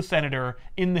to the senator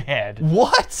in the head.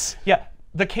 What? Yeah,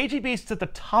 the KGB sits at the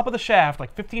top of the shaft,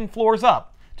 like 15 floors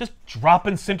up, just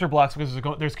dropping cinder blocks because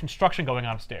there's construction going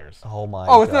on upstairs. Oh my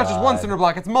Oh, it's not just one God. cinder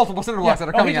block, it's multiple cinder blocks that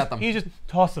are coming he's at them. He's just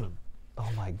tossing them. Oh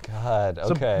my God.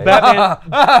 Okay. Batman,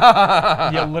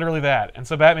 yeah, literally that. And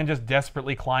so Batman just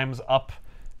desperately climbs up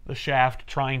the shaft,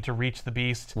 trying to reach the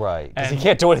Beast. Right. Because And- he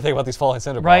can't do anything about these falling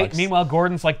cinder Right. blocks. Meanwhile,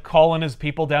 Gordon's like calling his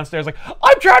people downstairs, like,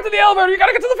 "I'm trapped in the elevator. You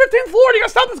gotta get to the 15th floor. You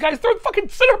gotta stop this guy. He's throwing fucking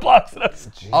cinder blocks at us."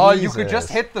 Oh, you could Jesus. just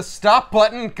hit the stop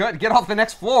button, get off the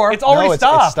next floor. It's already No, it's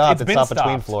stopped. stopped. It's It's been stopped stopped.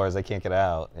 between floors. They can't get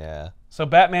out. Yeah. So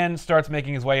Batman starts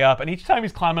making his way up, and each time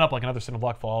he's climbing up, like another cinder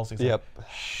block falls. He's Yep. like,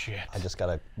 "Shit." I just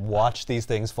gotta watch these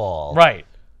things fall. Right.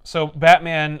 So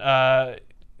Batman,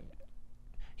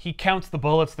 he counts the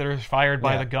bullets that are fired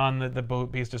by Yeah. the gun that the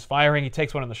Beast is firing. He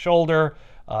takes one in the shoulder.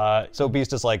 So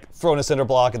Beast is like throwing a cinder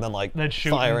block and then like Then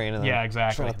shooting. firing and then Yeah,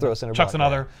 exactly. trying to throw a cinder Chucks block.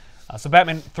 another. So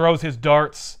Batman throws his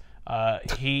darts.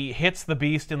 He hits the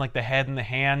Beast in like the head and the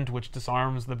hand, which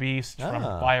disarms the Beast from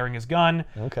firing his gun.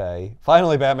 Yeah. Okay.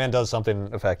 Finally, Batman does something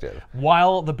effective.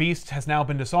 While the Beast has now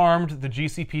been disarmed, the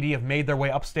GCPD have made their way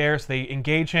upstairs. They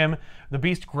engage him. The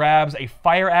Beast grabs a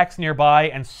fire axe nearby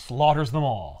and slaughters them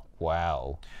all.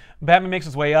 Wow. Batman makes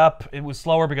his way up. It was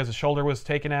slower because his shoulder was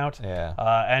taken out. Yeah.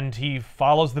 And he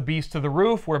follows the Beast to the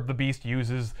roof, where the Beast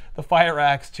uses the fire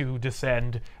axe to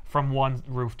descend from one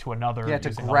roof to another. Yeah, to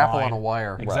using grapple line. on a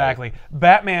wire. Exactly.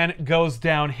 Batman goes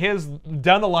down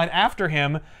the line after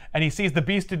him, and he sees the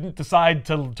Beast didn't decide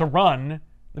to run.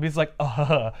 The Beast's like,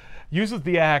 uses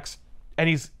the axe, and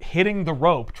he's hitting the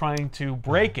rope trying to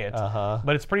break it.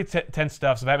 But it's pretty tense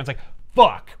stuff. So Batman's like,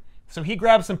 fuck. So he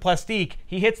grabs some plastique,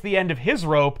 he hits the end of his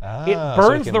rope, it so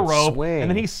burns he the can rope, swing.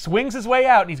 and then he swings his way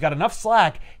out, and he's got enough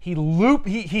slack, he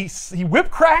whip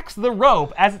cracks the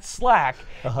rope as it's slack,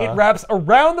 it wraps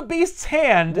around the Beast's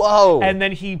hand, Whoa. and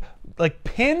then he like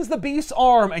pins the Beast's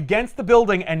arm against the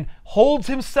building and holds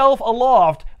himself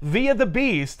aloft via the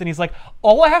Beast, and he's like,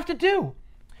 all I have to do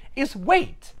is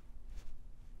wait.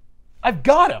 I've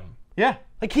got him. Yeah.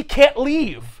 Like, he can't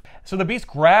leave. So the Beast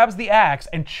grabs the axe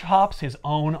and chops his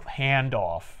own hand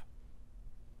off,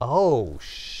 Oh,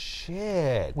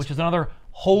 shit. which is another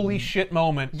holy shit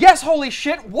moment. Yes, holy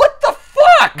shit, what the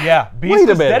fuck? Yeah, Beast Wait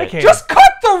a is minute. dedicated. Just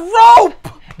cut the rope!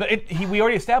 We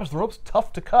already established the rope's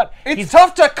tough to cut. It's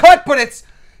tough to cut, but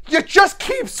you just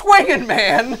keep swinging,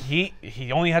 man. He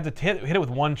only had to hit it with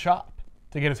one chop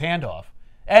to get his hand off.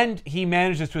 And he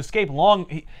manages to escape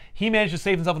he managed to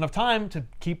save himself enough time to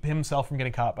keep himself from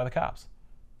getting caught by the cops.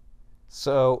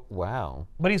 So, wow.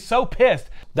 But he's so pissed.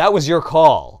 That was your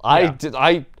call. Yeah.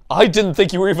 I didn't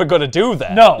think you were even going to do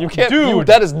that. No, you can't. dude.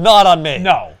 That is not on me.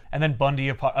 No. And then Bundy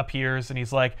appears and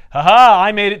he's like, haha,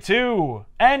 I made it too.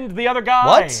 And the other guy.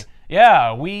 What?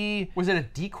 Yeah, Was it a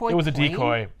decoy? It was a plane?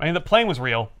 decoy. I mean, the plane was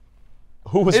real.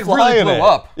 Who was It really flying blew it?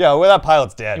 up. Yeah, well, that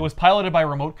pilot's dead. It was piloted by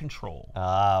remote control.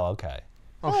 Oh, okay.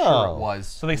 Oh, sure it was.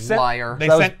 So they sent. Liar. They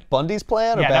That was sent. Bundy's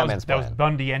plan or Yeah, Batman's that was plan?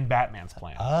 Bundy and Batman's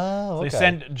plan. Oh, okay. They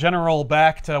send General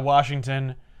back to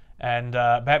Washington, and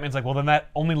Batman's like, well, then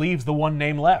that only leaves the one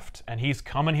name left. And he's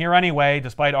coming here anyway,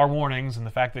 despite our warnings and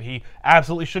the fact that he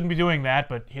absolutely shouldn't be doing that,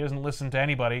 but he doesn't listen to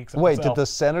anybody except Wait, himself. did the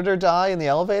senator die in the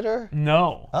elevator?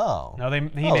 No. Oh.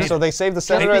 No, So they saved the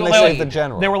senator and they Lane. saved the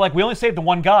general. They were like, we only saved the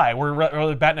one guy. We're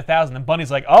really batting 1,000. And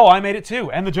Bundy's like, oh, I made it too.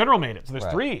 And the general made it. So there's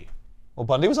Right. 3. Well,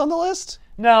 Bundy was on the list?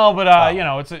 No, but, you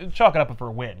know, it's chalk it up for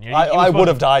a win. You know, he was I supposed would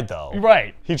to- have died, though.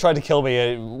 Right. He tried to kill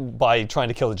me by trying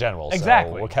to kill the general.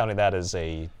 Exactly. So we're counting that as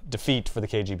a defeat for the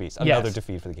KG Beast. Another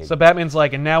defeat for the KG So Batman's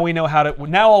like, and now we know how to.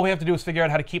 Now all we have to do is figure out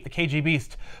how to keep the KG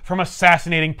Beast from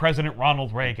assassinating President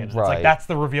Ronald Reagan. It's like Right. that's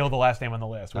the reveal of the last name on the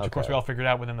list, which of course Okay. we all figured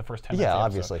out within the first 10 minutes. Yeah, of the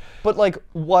obviously. episode. But, like,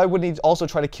 why wouldn't he also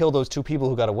try to kill those 2 people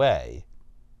who got away?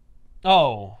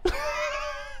 Oh.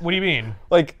 What do you mean?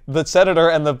 Like, the senator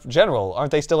and the general,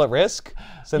 aren't they still at risk?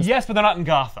 Since Yes, but they're not in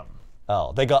Gotham.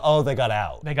 they got out. They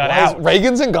got Why is out.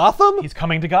 Reagan's in Gotham? He's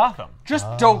coming to Gotham. Just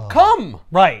don't come.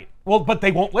 Right. Well, but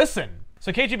they won't listen.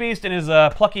 So KG Beast and his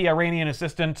plucky Iranian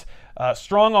assistant,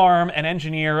 strong arm, an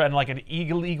engineer, and like an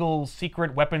illegal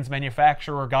secret weapons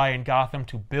manufacturer guy in Gotham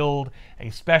to build a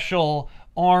special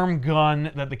arm gun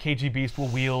that the KG Beast will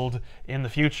wield in the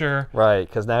future. Right,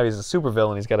 because now he's a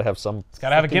supervillain. He's got to have some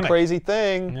gotta have a fucking gimmick. crazy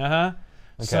thing. Uh-huh.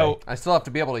 So I still have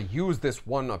to be able to use this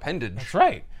one appendage. that's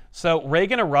right. So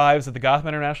Reagan arrives at the Gotham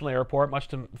International Airport, much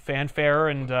to fanfare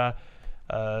and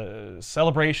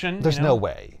celebration. There's you know? no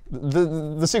way.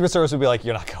 The Secret Service would be like,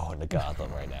 you're not going to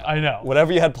Gotham right now. I know.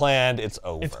 Whatever you had planned, it's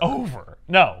over. It's over.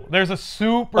 No, there's a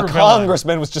super A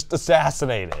congressman was just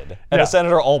assassinated, and Yeah. a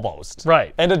senator almost.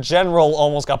 Right. And a general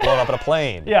almost got blown up in a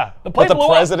plane. Yeah, the plane But the blew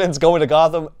up. president's going to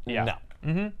Gotham? Yeah.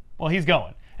 No. Well, he's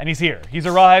going, and he's here. He's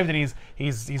arrived, and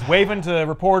he's waving to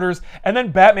reporters, and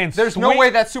then Batman. There's no way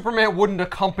that Superman wouldn't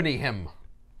accompany him.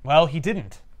 Well, he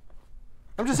didn't.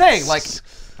 I'm just saying, like,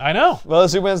 I know. Well,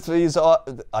 Superman's,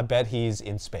 I bet he's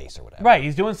in space or whatever. Right,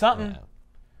 he's doing something.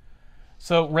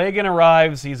 So Reagan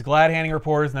arrives. He's glad-handing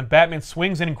reporters, and then Batman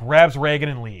swings in and grabs Reagan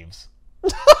and leaves.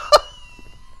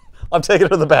 I'm taking it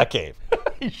to the Batcave.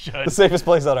 He should. The safest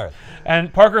place on Earth.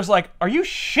 And Parker's like, "Are you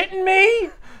shitting me?"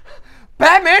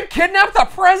 Batman kidnapped the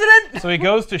president? So he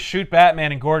goes to shoot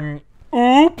Batman, and Gordon,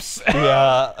 oops,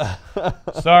 Yeah.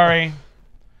 sorry.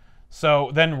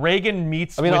 So then Reagan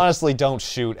meets. I mean, with, honestly, don't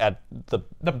shoot at the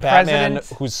Batman president.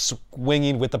 who's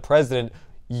swinging with the president.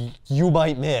 You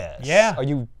might miss. Yeah. Are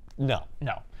you? No.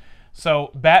 No.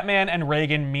 So Batman and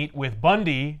Reagan meet with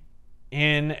Bundy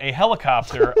in a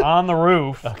helicopter on the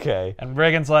roof. Okay. And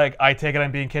Reagan's like, I take it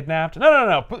I'm being kidnapped?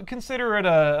 No. Consider it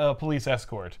a police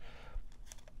escort.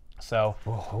 So,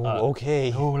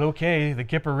 Okay. okay, the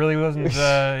Gipper really wasn't,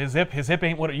 his hip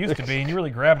ain't what it used to be, and you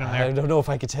really grabbed him I there. don't know if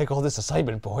I could take all this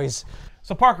assignment, boys.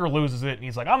 So Parker loses it, and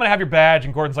he's like, I'm going to have your badge,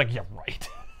 and Gordon's like, yeah, right.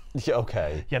 Yeah,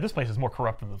 okay. Yeah, this place is more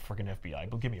corrupt than the freaking FBI,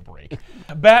 but give me a break.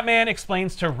 Batman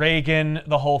explains to Reagan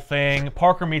the whole thing.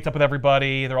 Parker meets up with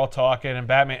everybody. They're all talking, and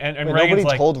Batman and Wait, Reagan's nobody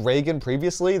like, told Reagan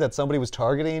previously that somebody was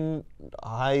targeting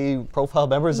high-profile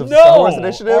members of the Star Wars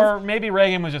Initiative? Or maybe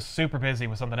Reagan was just super busy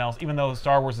with something else, even though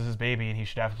Star Wars is his baby and he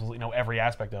should absolutely know every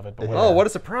aspect of it. But Oh, what a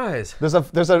surprise. There's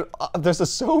a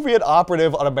Soviet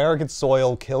operative on American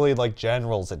soil killing like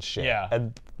generals and shit. Yeah.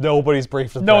 And nobody's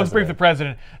briefed the no one's briefed the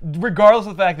president. president, regardless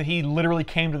of the fact that he literally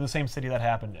came to the same city that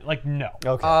happened in. Like, no.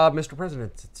 Okay. Mr.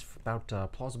 President, it's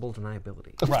about plausible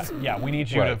deniability. Right, yeah, we need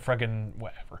you to Right. friggin'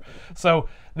 whatever. So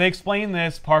they explain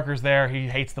this. Parker's there. He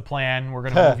hates the plan. We're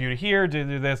going to move you to here to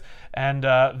do this. And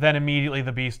then immediately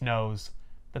the Beast knows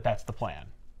that that's the plan.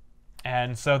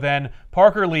 And so then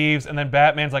Parker leaves, and then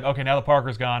Batman's like, okay, now that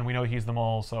Parker's gone, we know he's the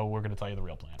mole, so we're going to tell you the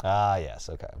real plan. Ah, yes,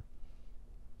 okay.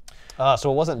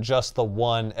 So it wasn't just the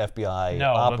one FBI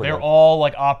No, but operative. they're all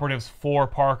like operatives for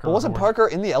Parker. But wasn't who were- Parker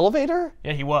in the elevator?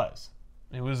 Yeah, he was.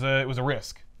 It was a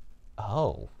risk.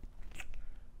 Oh.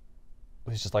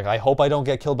 He's just like, I hope I don't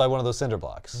get killed by one of those cinder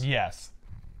blocks. Yes.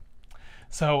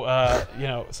 So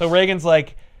so Reagan's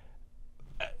like,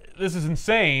 this is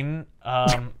insane.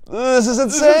 This is insane.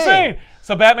 This is insane.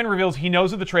 So Batman reveals he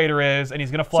knows who the traitor is, and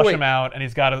he's gonna flush wait. him out, and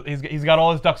he's got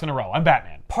all his ducks in a row. I'm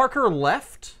Batman. Parker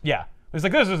left? Yeah. He's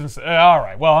like, this is insane. All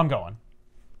right. Well, I'm going.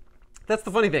 That's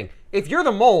the funny thing. If you're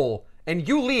the mole and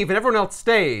you leave and everyone else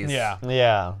stays, Yeah.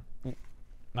 Yeah.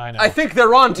 I know. I think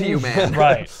they're on to you, man.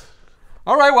 right.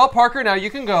 All right, well, Parker, now you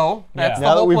can go. That's the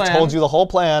Now that whole we've plan. told you the whole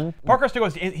plan. Parker still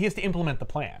goes. He has to implement the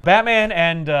plan. Batman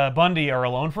and Bundy are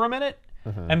alone for a minute,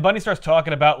 and Bundy starts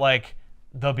talking about like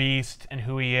the Beast and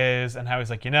who he is, and how he's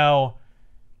like,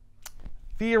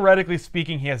 theoretically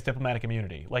speaking, he has diplomatic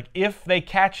immunity. Like, if they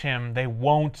catch him, they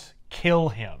won't kill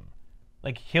him.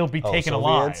 Like, he'll be taken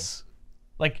alive. Soviets?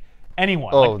 Like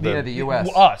anyone. Oh, like Yeah, the U.S.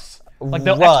 us. Like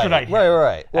they'll extradite him.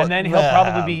 Right. And then he'll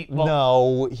probably be. Well,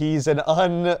 no, he's an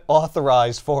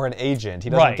unauthorized foreign agent.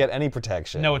 He doesn't Right. get any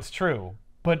protection. No, it's true.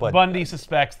 But Bundy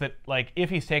suspects that, like, if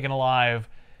he's taken alive,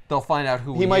 They'll find out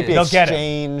who he might be They'll get him.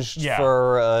 exchanged Yeah.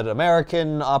 for an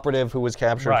American operative who was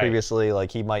captured Right. previously.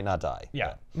 Like, he might not die.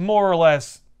 yeah, more or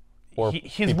less, Or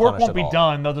his be work punished won't at be all.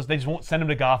 done. They just won't send him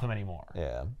to Gotham anymore.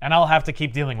 Yeah. And I'll have to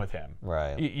keep dealing with him.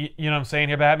 Right. You know what I'm saying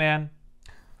here, Batman?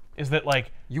 Is that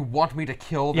like You want me to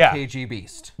kill the Yeah. KG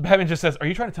Beast. Batman just says, "Are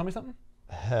you trying to tell me something?"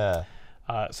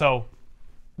 So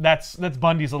that's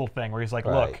Bundy's little thing where he's like,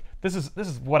 Right. "Look, this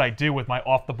is what I do with my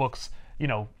off the books,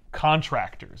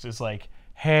 contractors. Is like,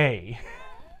 hey,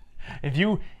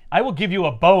 I will give you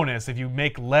a bonus if you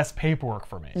make less paperwork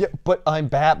for me." Yeah, but I'm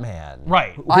Batman.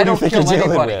 Right. Who I do you don't think kill you're dealing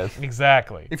anybody. with?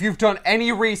 Exactly. If you've done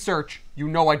any research, you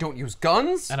know I don't use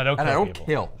guns And I don't kill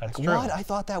people. That's true. What? I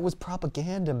thought that was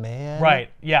propaganda, man. Right.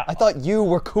 Yeah. I thought you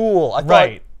were cool. I thought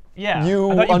Right. Yeah.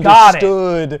 you I thought you got it.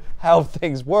 understood how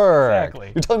things work.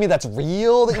 Exactly. You're telling me that's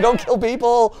real? That you don't kill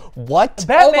people? What?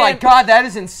 Oh my god, that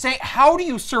is insane. How do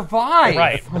you survive?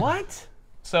 Right. What?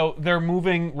 So they're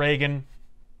moving Reagan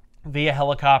via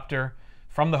helicopter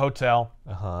from the hotel.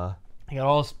 He got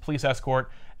all his police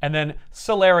escort, and then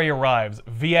Solari arrives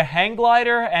via hang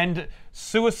glider and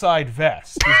suicide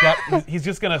vest. He's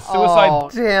just gonna suicide. Oh,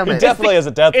 damn He it. definitely has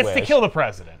a death It's wish. to kill the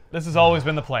president. This has always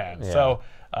been the plan. So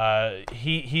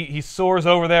he soars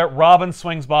over there. Robin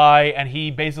swings by, and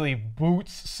he basically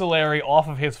boots Solari off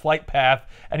of his flight path,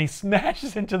 and he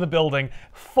smashes into the building,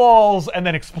 falls, and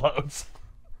then explodes.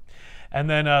 And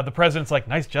then the president's like,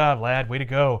 "Nice job, lad. Way to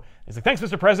go." He's like, "Thanks,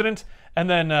 Mr. President." And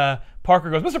then Parker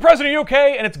goes, "Mr. President, are you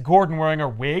okay?" And it's Gordon wearing a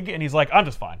wig, and he's like, "I'm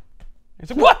just fine." He's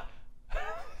like, "What?"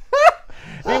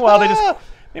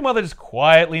 Meanwhile, they just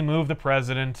quietly move the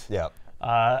president Yep.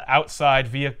 outside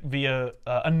via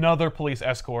another police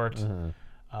escort.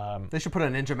 They should put a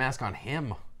ninja mask on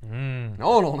him.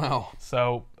 No.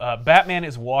 So Batman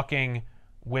is walking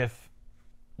with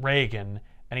Reagan,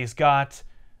 and he's got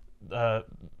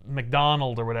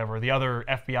McDonald or whatever, the other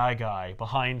FBI guy,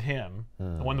 behind him.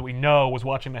 The one that we know was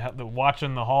watching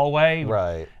the hallway, who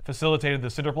Right. facilitated the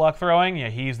cinder block throwing. Yeah,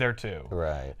 he's there too.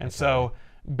 Right. And so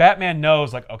Batman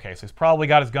knows, like, okay, so he's probably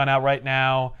got his gun out right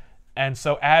now. And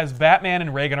so as Batman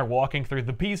and Reagan are walking through,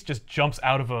 the Beast just jumps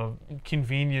out of a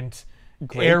convenient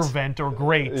air vent or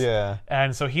grate. Yeah.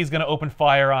 And so he's going to open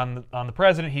fire on the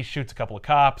president. He shoots a couple of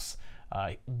cops.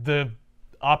 The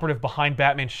operative behind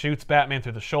Batman shoots Batman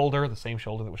through the shoulder, the same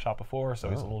shoulder that was shot before, so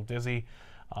he's a little dizzy.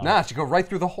 Nah, it should go right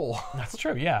through the hole. That's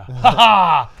true, yeah. Ha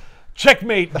ha!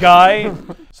 Checkmate, guy!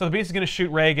 So the Beast is going to shoot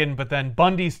Reagan, but then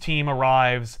Bundy's team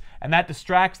arrives, and that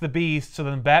distracts the Beast, so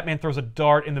then Batman throws a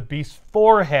dart in the Beast's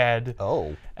forehead.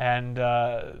 Oh. And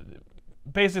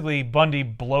basically Bundy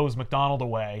blows McDonald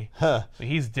away, so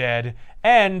he's dead,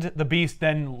 and the Beast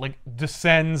then like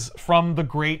descends from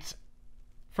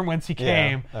whence he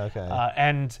came, okay.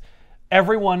 And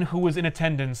everyone who was in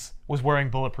attendance was wearing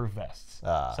bulletproof vests.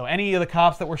 So any of the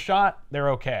cops that were shot, they're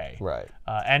okay, Right.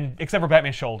 And except for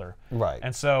Batman's shoulder, Right.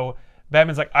 And so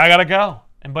Batman's like, I gotta go,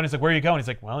 and Bundy's like, where are you going? He's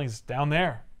like, well, he's down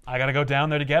there. I gotta go down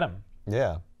there to get him.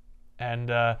 Yeah.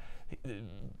 And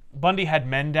Bundy had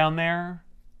men down there.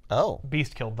 Oh.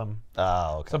 Beast killed them.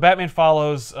 Oh, okay. So Batman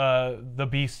follows the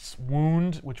Beast's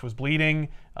wound, which was bleeding,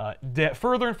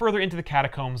 further and further into the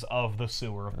catacombs of the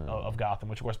sewer of Gotham,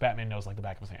 which of course Batman knows like the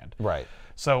back of his hand. Right.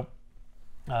 So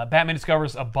Batman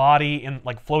discovers a body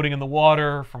floating in the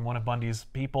water from one of Bundy's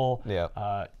people.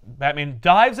 Yeah. Batman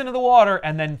dives into the water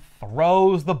and then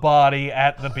throws the body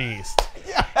at the Beast.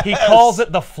 He calls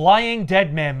it the Flying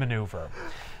Dead Man maneuver.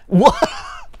 What?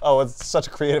 Oh, it's such a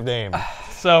creative name.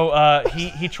 So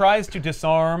he tries to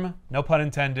disarm, no pun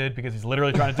intended, because he's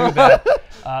literally trying to do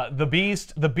that.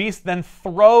 The Beast then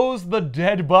throws the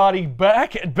dead body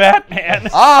back at Batman.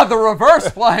 The reverse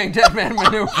Flying Dead Man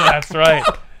maneuver. That's right.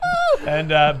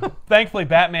 And thankfully,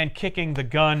 Batman kicking the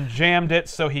gun jammed it,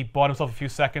 so he bought himself a few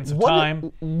seconds of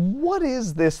time. What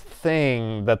is this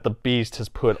thing that the Beast has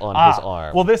put on his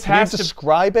arm? Well, this Can has you to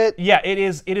describe it? Yeah, it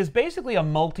is basically a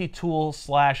multi-tool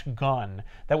 / gun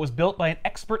that was built by an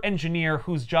expert engineer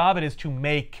whose job it is to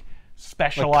make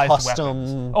specialized custom-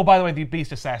 weapons. Oh, by the way, the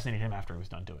Beast assassinated him after he was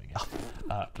done doing it.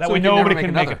 That So way he can nobody never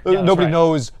can make make it. another. Yeah, that's Nobody right.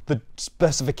 knows the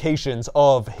specifications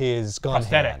of his gun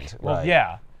Prosthetic. hand. Well, Right.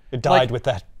 yeah. It died with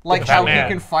that. Like With how Batman.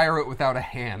 he can fire it without a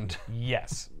hand.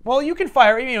 Yes. Well, you can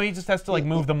fire. He just has to like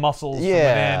move the muscles from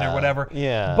within or whatever.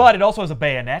 Yeah. But it also has a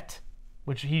bayonet,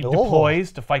 which he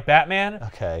deploys to fight Batman.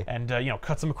 Okay. And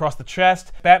cuts him across the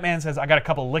chest. Batman says, "I got a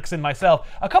couple of licks in myself."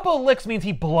 A couple of licks means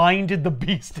he blinded the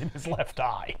Beast in his left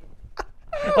eye.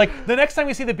 Like the next time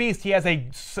we see the Beast, he has a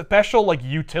special like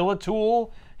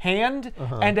utilitool hand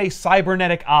and a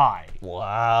cybernetic eye.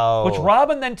 Wow. Which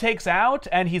Robin then takes out,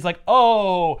 and he's like,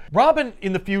 "Oh." Robin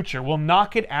in the future will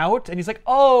knock it out, and he's like,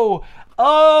 "Oh,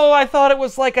 I thought it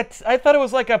was like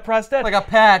a prosthetic, Like a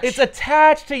patch. It's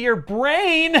attached to your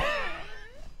brain."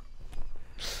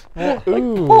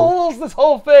 Pulls this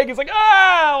whole thing. He's like,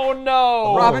 "Oh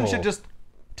no!" Robin should just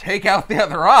take out the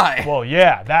other eye. Well,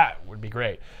 yeah, that would be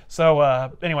great. So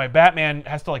anyway, Batman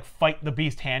has to like fight the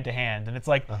Beast hand to hand, and it's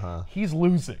like he's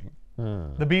losing.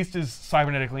 The Beast is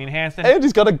cybernetically enhanced, And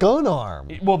he's got a gun arm.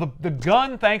 well, the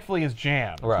gun thankfully is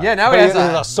jammed. Right. Yeah, now But he has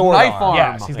a a sword knife arm. arm.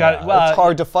 Yes, he's got. Yeah, Well, it's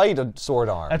hard to fight a sword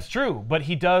arm. That's true, but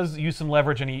he does use some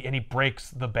leverage, and he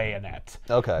breaks the bayonet.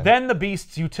 Okay. Then the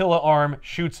Beast's Utila arm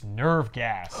shoots nerve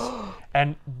gas,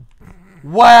 and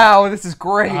Wow, this is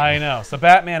great. I know. So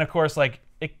Batman, of course,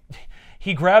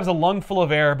 he grabs a lungful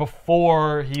of air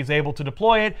before he's able to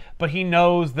deploy it, but he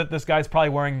knows that this guy's probably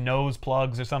wearing nose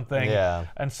plugs or something. Yeah.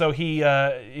 And so he,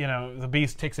 the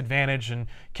Beast takes advantage and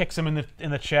kicks him in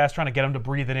the chest, trying to get him to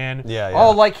breathe it in. Yeah.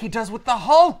 Oh, like he does with the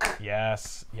Hulk.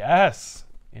 Yes.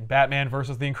 In Batman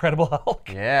versus the Incredible Hulk.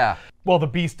 Yeah. Well, the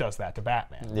Beast does that to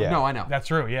Batman. Yeah. No, I know. That's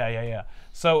true. Yeah.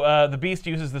 So the Beast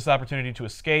uses this opportunity to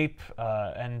escape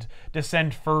and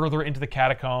descend further into the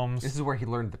catacombs. This is where he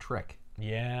learned the trick.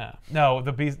 Yeah. No,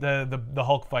 the Beast, the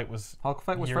Hulk fight was. Hulk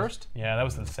fight was years- first? Yeah, that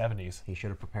was in the 70s. He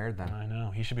should have prepared then. I know.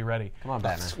 He should be ready. Come on,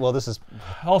 Batman. Well, this is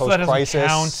Also, that doesn't post-crisis,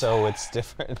 count. so it's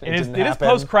different. It is didn't happen.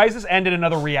 post-crisis and in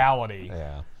another reality.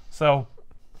 Yeah. So,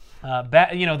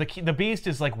 the Beast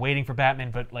is like waiting for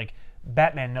Batman, but like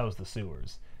Batman knows the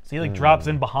sewers, so he like drops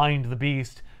in behind the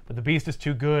Beast. But the Beast is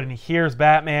too good, and he hears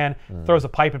Batman, throws a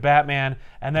pipe at Batman,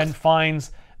 and then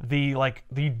finds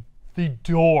the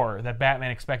door that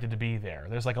Batman expected to be there.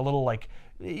 There's like a little like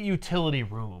utility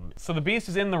room. So the Beast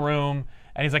is in the room,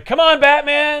 and he's like, "Come on,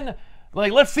 Batman!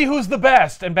 Like, let's see who's the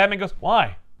best." And Batman goes,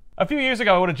 "Why? A few years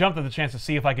ago, I would have jumped at the chance to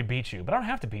see if I could beat you, but I don't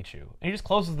have to beat you." And he just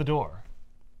closes the door.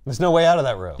 There's no way out of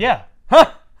that room. Yeah.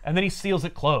 Huh. And then he seals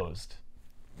it closed.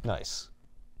 Nice.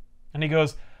 And he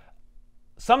goes,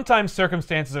 "Sometimes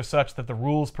circumstances are such that the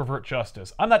rules pervert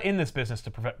justice. I'm not in this business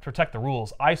to protect the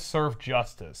rules. I serve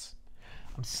justice.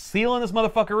 I'm sealing this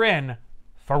motherfucker in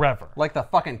forever." Like the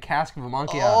fucking cask of a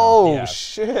monkey out of Oh, Yeah.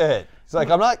 shit. He's like,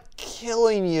 I'm not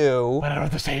killing you, But I don't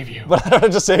have to save you. but I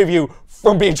have to save you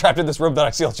from being trapped in this room that I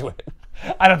sealed you in.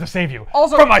 I don't have to save you.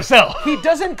 Also, from myself. He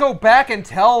doesn't go back and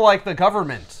tell, like, the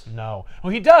government. No.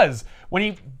 Well, he does. When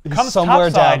he comes somewhere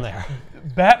topside, down there.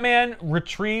 Batman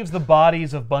retrieves the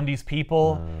bodies of Bundy's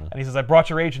people, and he says, "I brought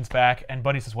your agents back." And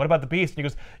Bundy says, "What about the Beast?" And he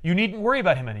goes, "You needn't worry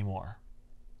about him anymore."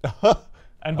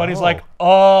 And Bundy's like,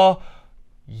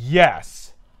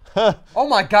 yes. Oh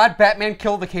my god, Batman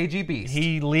killed the KGBs.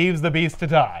 He leaves the Beast to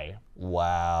die.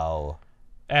 Wow.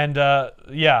 And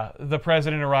yeah, the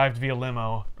president arrived via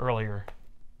limo earlier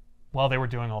while they were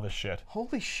doing all this shit.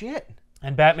 Holy shit.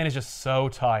 And Batman is just so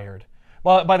tired.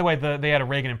 Well, by the way, they had a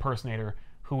Reagan impersonator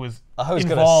who was I was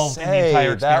gonna involved in the say,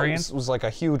 entire experience. that was like a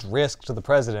huge risk to the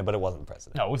president, but it wasn't the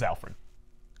president. No, it was Alfred.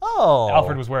 Oh.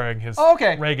 Alfred was wearing his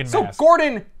Okay. Reagan so mask.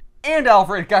 Gordon and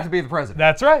Alfred got to be the president.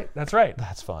 That's right. That's right.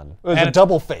 That's fun. It was And a it's-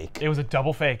 double fake. It was a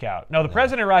double fake out. No, the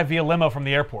president arrived via limo from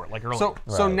the airport, like earlier. So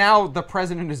Right. now the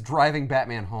president is driving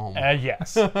Batman home.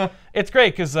 Yes. It's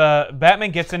great because Batman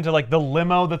gets into like the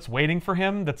limo that's waiting for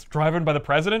him, that's driven by the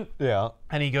president, Yeah.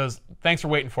 and he goes, "Thanks for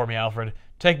waiting for me, Alfred.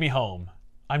 Take me home.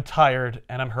 I'm tired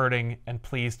and I'm hurting, and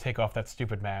please take off that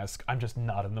stupid mask. I'm just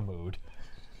not in the mood."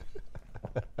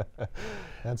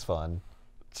 That's fun.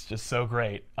 It's just so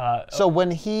great. So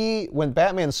when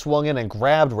Batman swung in and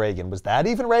grabbed Reagan, was that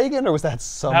even Reagan, or was that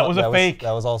some? That was a fake.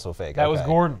 That was also fake. That was okay.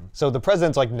 Gordon. So the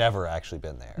president's like never actually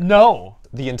been there. No.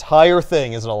 The entire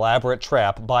thing is an elaborate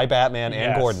trap by Batman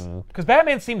and Gordon. Because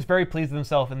Batman seems very pleased with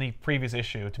himself in the previous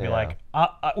issue to be like,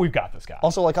 we've got this guy.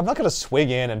 Also, like, I'm not gonna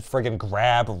swing in and friggin'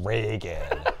 grab Reagan.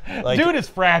 Like, Dude is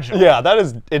fragile. yeah, that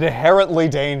is inherently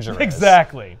dangerous.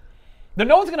 Exactly. Then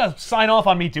no one's gonna sign off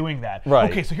on me doing that. Right.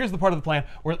 Okay, so here's the part of the plan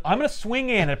where I'm gonna swing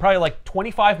in at probably like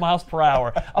 25 miles per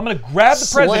hour. I'm gonna grab the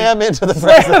president, Slam into the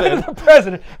slam president. into the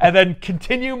president, and then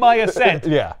continue my ascent.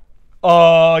 Yeah.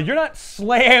 You're not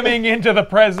slamming into the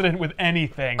president with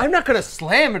anything. I'm not going to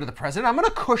slam into the president. I'm going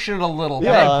to cushion it a little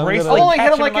Yeah, bit. I'm gracefully I'll only hit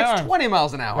catch him like in my it's arm. 20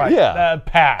 miles an hour. Right. Yeah.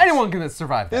 Pass. Anyone can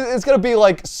survive that. It's gonna be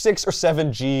like 6 or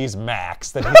 7 G's max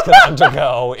that he's gonna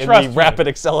undergo in Trust the me. rapid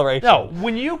acceleration. No,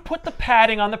 when you put the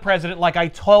padding on the president like I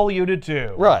told you to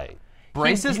do, Right.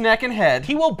 Brace his neck and head.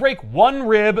 he will break one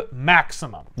rib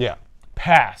maximum. Yeah.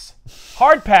 Pass.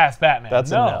 Hard pass, Batman.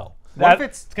 That's a no. What if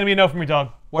it's- It's gonna be a no from me, dog.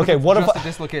 What Okay, if it's what if just I- a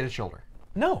dislocated shoulder?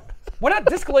 No. We're not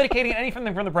dislocating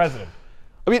anything from the president.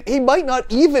 I mean, he might not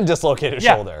even dislocate his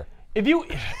Yeah. shoulder. If you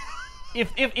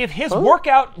if his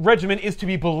workout regimen is to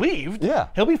be believed, Yeah.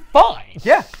 he'll be fine.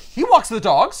 Yeah, he walks the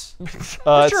dogs. sure he's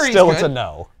Still, it's a good.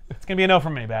 no. It's gonna be a no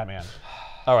from me, Batman.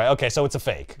 All right. Okay, so it's a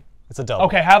fake. It's a double.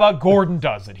 Okay, how about Gordon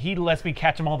does it? He lets me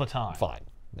catch him all the time. Fine.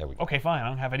 There we go. Okay, fine. I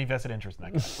don't have any vested interest in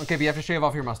that guy. Okay, but you have to shave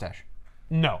off your mustache.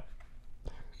 No.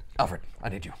 Alfred, I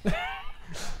need you.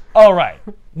 All right.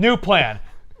 New plan.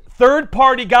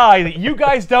 Third-party guy that you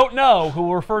guys don't know who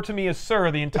will refer to me as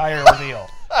Sir the entire ordeal.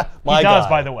 My He does, guy.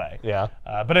 by the way. Yeah.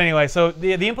 But anyway, so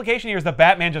the implication here is that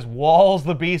Batman just walls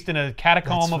the Beast in a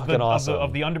catacomb That's of the, fucking awesome.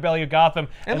 of the underbelly of Gotham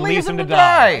and leaves leaves him him to to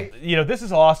die. die. You know, this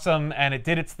is awesome, and it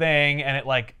did its thing, and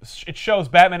it shows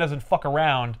Batman doesn't fuck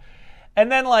around.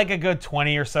 And then like a good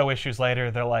 20 or so issues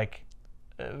later, they're like,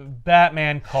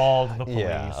 Batman called the police.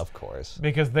 Yeah, of course.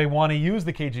 Because they want to use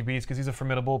the KGBs because he's a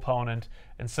formidable opponent.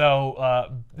 And so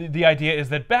the idea is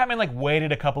that Batman like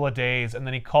waited a couple of days and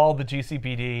then he called the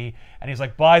GCPD and he's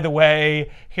like, by the way,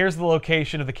 here's the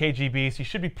location of the KGBs. He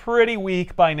should be pretty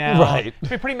weak by now. Right. Should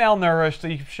be pretty malnourished, so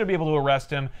you should be able to arrest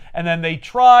him. And then they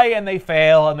try and they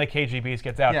fail and the KGBs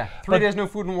gets out. Yeah, 3 days no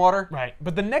food and water. Right.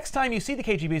 But the next time you see the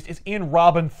KGBs is in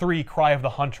Robin 3 Cry of the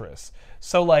Huntress.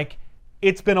 So like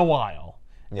it's been a while.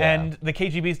 Yeah. And the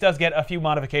KGBs does get a few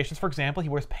modifications. For example, he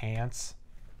wears pants.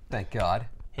 Thank God.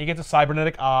 He gets a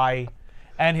cybernetic eye,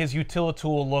 and his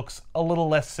utilitool looks a little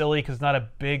less silly because it's not a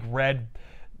big red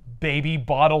baby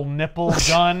bottle nipple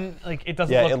gun. Like it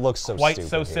doesn't Yeah, look it looks so quite stupid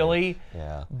so here. silly.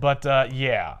 Yeah. But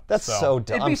yeah, That's so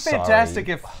dumb. It'd be I'm fantastic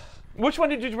sorry. if Which one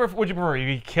would you prefer?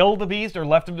 You killed the Beast or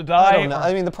left him to die? I don't know. Or-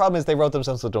 I mean, the problem is they wrote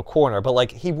themselves into a corner, but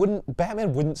like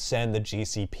Batman wouldn't send the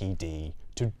GCPD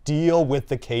to deal with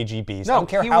the KGBs. I don't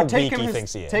care he how would take weak him he his-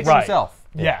 thinks he is. take Right. himself.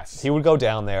 Yes. He would go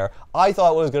down there. I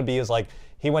thought what it was going to be is like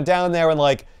he went down there and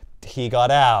like he got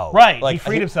out. Right, Like he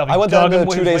freed himself. He I went down dug there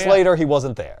his 2 way days out. later. He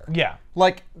wasn't there. Yeah.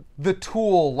 Like the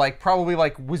tool, like probably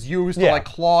like was used to Yeah. like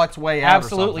claw its way out.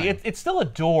 Absolutely, Or something. it's still a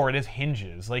door. It has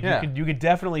hinges. Like Yeah. you could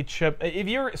definitely chip. If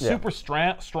you're super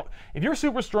strong, if you're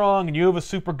super strong and you have a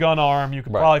super gun arm, you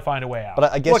could probably find a way out.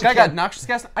 But I guess Look, you I got can't- noxious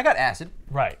gas. I got acid.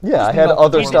 right. Yeah, I had melt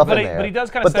other the stuff but in he- there. but he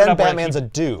does kinda But set it then up where he Batman's a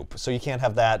keeps- dupe, so you can't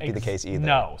have that be the case either.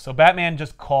 No. So Batman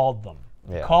just called them.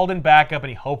 Yeah. Called in backup, and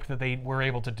he hoped that they were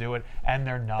able to do it, and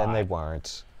they're not. And they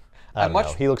weren't. I I don't much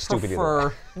know. He looks stupid either way.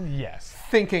 prefer Yes.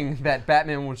 thinking that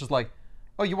Batman was just like,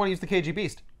 oh, you want to use the KG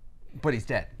Beast, but he's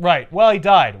dead. Right. Well, he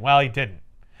died. Well, he didn't.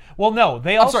 Well, no.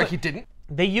 They I'm also sorry, he didn't.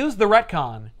 they use the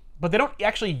retcon, but they don't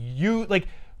actually use like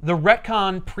the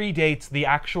retcon predates the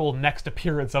actual next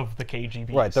appearance of the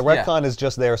KGB. Right, the Yeah. retcon is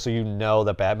just there so you know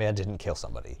that Batman didn't kill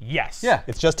somebody. Yes. Yeah.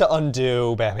 It's just to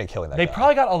undo Batman killing that They guy.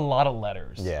 probably got a lot of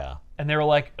letters. Yeah. And they were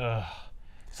like, ugh.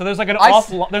 So there's like an I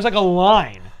off. s- There's like a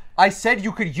line. I said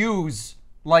you could use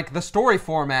like the story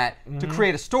format to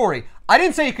create a story. I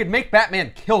didn't say you could make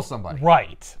Batman kill somebody.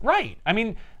 Right. I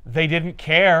mean, they didn't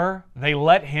care. They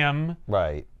let him.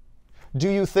 Right. Do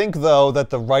you think, though, that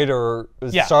the writer,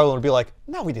 Yeah. Starlin, would be like,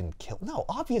 no, we didn't kill. No,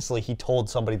 obviously he told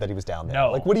somebody that he was down there.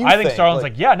 No. Like, what do you I think? think Starlin's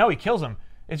like, yeah, no, he kills him.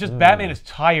 It's just Batman is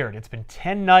tired. It's been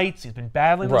 10 nights. He's been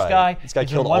battling this Right. guy. This guy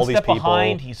He's killed been one all these step people.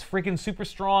 behind. He's freaking super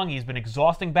strong. He's been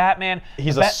exhausting Batman.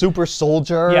 He's The a super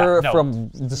soldier Yeah, no. from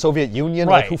the Soviet Union.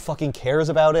 Right. Like, who fucking cares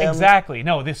about him? Exactly.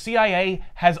 No, the CIA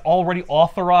has already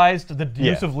authorized the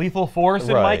Yeah. use of lethal force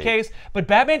in my Right. case. But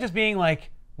Batman just being like,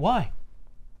 why?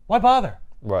 Why bother?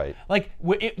 Right. Like,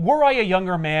 were I a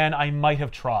younger man, I might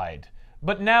have tried.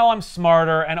 But now I'm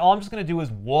smarter, and all I'm just going to do is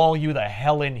wall you the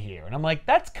hell in here. And I'm like,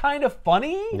 that's kind of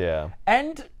funny. Yeah.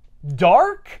 And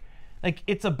dark. Like,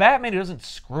 it's a Batman who doesn't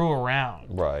screw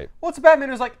around. Right. Well, it's a Batman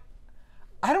who's like,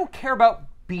 I don't care about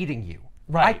beating you.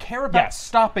 Right. I care about Yes.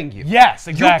 stopping you. Yes,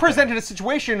 You exactly. presented a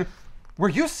situation where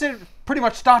you pretty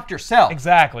much stopped yourself.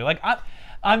 Exactly. Like,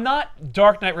 I'm not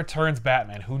Dark Knight Returns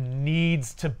Batman who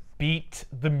needs to beat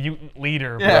the mutant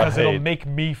leader because it'll Right. make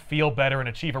me feel better and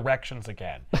achieve erections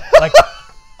again. Like,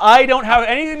 I don't have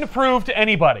anything to prove to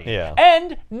anybody. Yeah.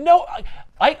 And no,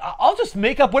 I'll just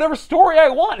make up whatever story I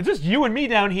want. It's just you and me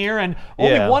down here, and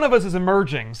only Yeah. one of us is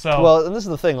emerging. So Well, and this is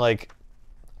the thing, like,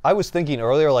 I was thinking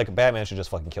earlier, like, Batman should just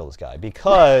fucking kill this guy.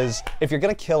 Because if you're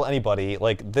going to kill anybody,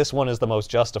 like, this one is the most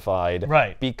justified.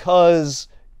 Right. Because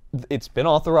it's been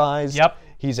authorized. Yep.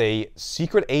 He's a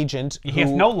secret agent. he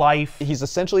has no life. He's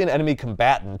essentially an enemy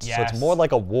combatant. So Yes. it's more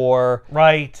like a war.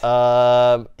 Right.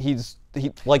 He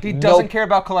like He doesn't care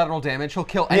about collateral damage. He'll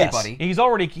kill Yes. anybody. He's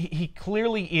already. He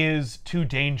clearly is too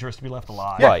dangerous to be left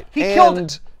alive. Right. He and,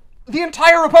 killed the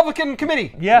entire Republican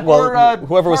committee. Yeah. Well, Or,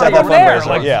 whoever was or at that they were there, fundraiser,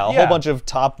 like, a yeah. whole bunch of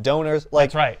top donors. Like,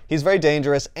 That's right. He's very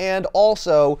dangerous, and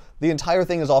also the entire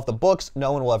thing is off the books.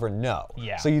 No one will ever know.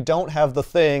 Yeah. So you don't have the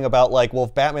thing about like, well,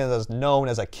 if Batman is known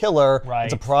as a killer, Right.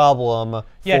 it's a problem.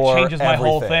 Yeah, it for changes my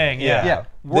whole everything. thing, yeah. Yeah.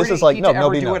 This Were is like he no, to ever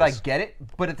nobody do knows. it, I get it,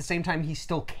 but at the same time, he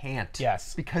still can't.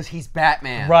 Yes. Because he's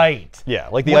Batman. Right. Yeah,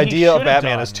 like the What he idea of should have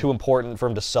Batman is done- too important for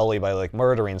him to sully by like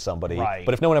murdering somebody. Right.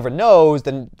 But if no one ever knows,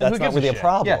 then that's who not gives a really a shit?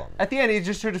 problem. Yeah. At the end, he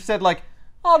just should have said like,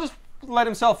 I'll just let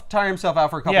himself tire himself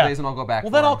out for a couple Yeah. days, and I'll go back. Well,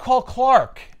 for then him. I'll call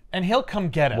Clark, and he'll come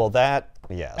get him. Well, that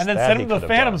yes. and then that send he him to the could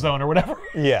have Phantom done. Zone or whatever.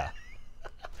 Yeah.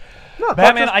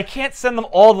 Batman, I can't send them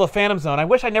all to the Phantom Zone. I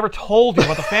wish I never told you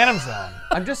about the Phantom Zone.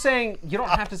 I'm just saying you don't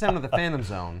have to send him to the Phantom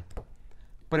Zone,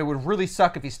 but it would really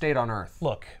suck if he stayed on Earth.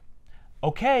 Look,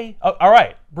 okay, all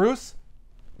right, Bruce,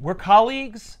 we're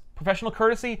colleagues, professional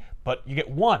courtesy, but you get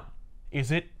one.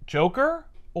 Is it Joker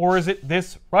or is it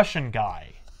this Russian guy?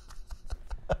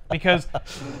 Because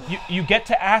you get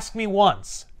to ask me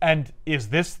once, and is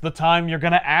this the time you're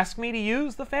going to ask me to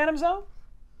use the Phantom Zone?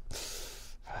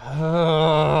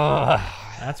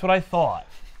 That's what I thought.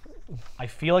 I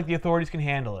feel like the authorities can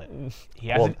handle it. He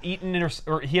hasn't eaten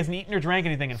or drank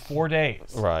anything in 4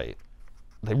 days. Right.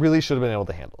 They really should have been able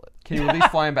to handle it. Can you at least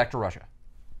fly him back to Russia?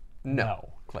 No.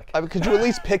 Click. I mean, could you at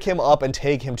least pick him up and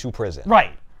take him to prison?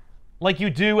 Right. Like you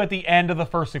do at the end of the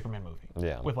first Superman movie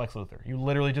Yeah. with Lex Luthor. You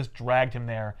literally just dragged him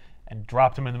there and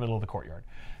dropped him in the middle of the courtyard.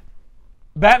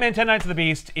 Batman 10 Nights of the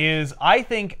Beast is, I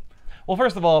think, well,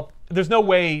 first of all, there's no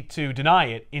way to deny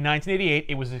it. In 1988,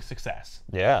 it was a success.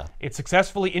 Yeah. It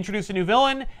successfully introduced a new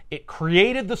villain. It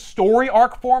created the story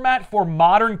arc format for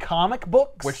modern comic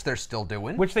books. Which they're still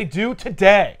doing. Which they do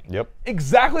today. Yep.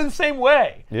 Exactly the same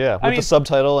way. Yeah, with I mean, the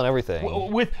subtitle and everything.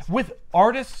 with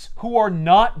artists who are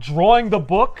not drawing the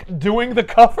book, doing the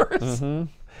covers.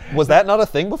 Was that not a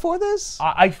thing before this?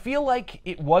 I feel like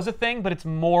it was a thing, but it's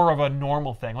more of a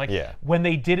normal thing. Like Yeah. when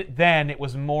they did it then, it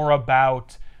was more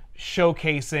about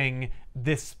showcasing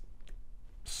this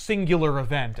singular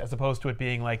event as opposed to it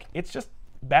being like, it's just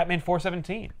Batman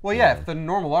 417. Well, yeah, if the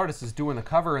normal artist is doing the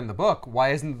cover in the book, why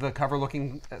isn't the cover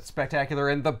looking spectacular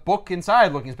and the book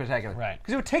inside looking spectacular? Right.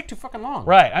 Because it would take too fucking long.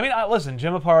 Right. I mean, listen,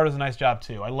 Jim Aparo does a nice job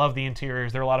too. I love the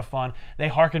interiors; they're a lot of fun. They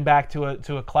harken back to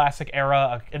a classic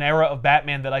era, an era of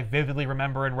Batman that I vividly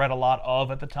remember and read a lot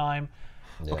of at the time.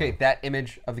 Okay, that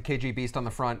image of the KG Beast on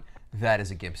the front, that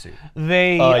is a gimp suit.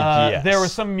 Yes. There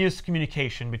was some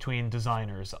miscommunication between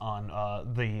designers on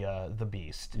the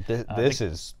Beast. This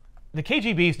is. The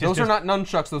KG Beast. Those is are just, not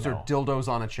nunchucks, those are dildos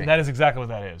on a chain. That is exactly what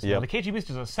that is. Yep. The KG Beast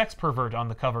is a sex pervert on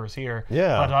the covers here.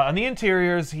 Yeah. But on the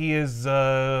interiors, he is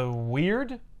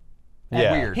weird.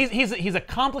 Yeah. weird. He's a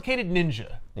complicated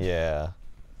ninja. Yeah.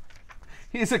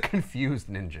 He's a confused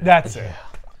ninja. That's it.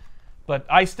 But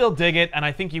I still dig it, and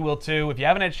I think you will too. If you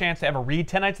haven't had a chance to ever read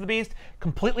 10 Nights of the Beast,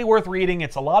 completely worth reading.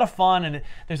 It's a lot of fun, and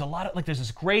there's a lot of, like, there's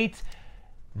this great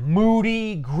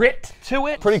moody grit to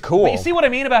it. Pretty cool. But you see what I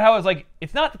mean about how it's like,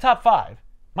 it's not the top 5.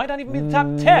 Might not even be the top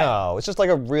 10. No, it's just like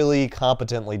a really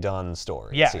competently done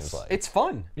story, Yes. it seems like. It's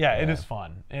fun. Yeah, it is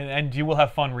fun. And you will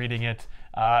have fun reading it.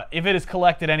 If it is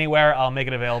collected anywhere, I'll make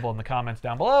it available in the comments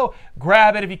down below.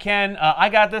 Grab it if you can. I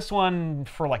got this one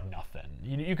for like nothing.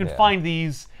 You can find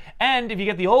these. And if you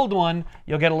get the old one,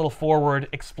 you'll get a little forward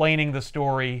explaining the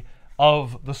story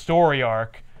of the story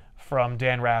arc from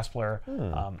Dan Raspler.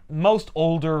 Most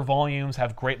older volumes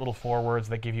have great little forwards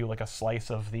that give you like a slice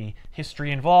of the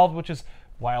history involved, which is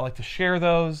why I like to share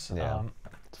those. Yeah.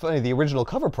 It's funny, the original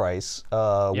cover price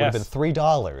would have been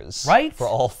 $3. Right? For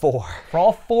all 4. For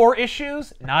all 4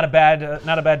 issues, not a bad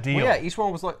deal. Well, yeah, each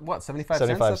one was like, what, 75 cents?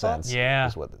 75 I thought? cents Yeah.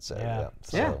 is what it said. Yeah. Yeah.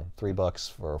 So Yeah.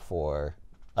 $3 for 4.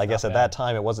 I guess at that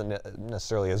time it wasn't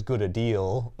necessarily as good a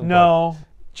deal. but- No.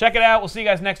 Check it out. We'll see you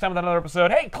guys next time with another episode.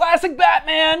 Hey, classic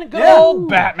Batman! Good old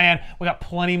Batman. We got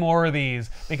plenty more of these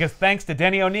because thanks to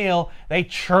Denny O'Neil, they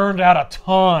churned out a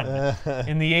ton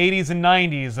in the 80s and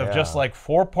 90s of just like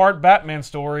 4-part Batman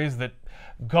stories that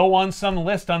go on some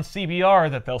list on CBR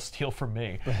that they'll steal from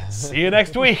me. See you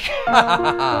next week.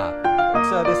 What's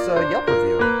this Yelp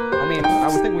review? I mean, I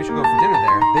would think we should go for dinner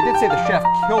there. They did say the chef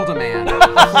killed a man.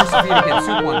 First feed against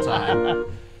soup one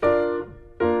time.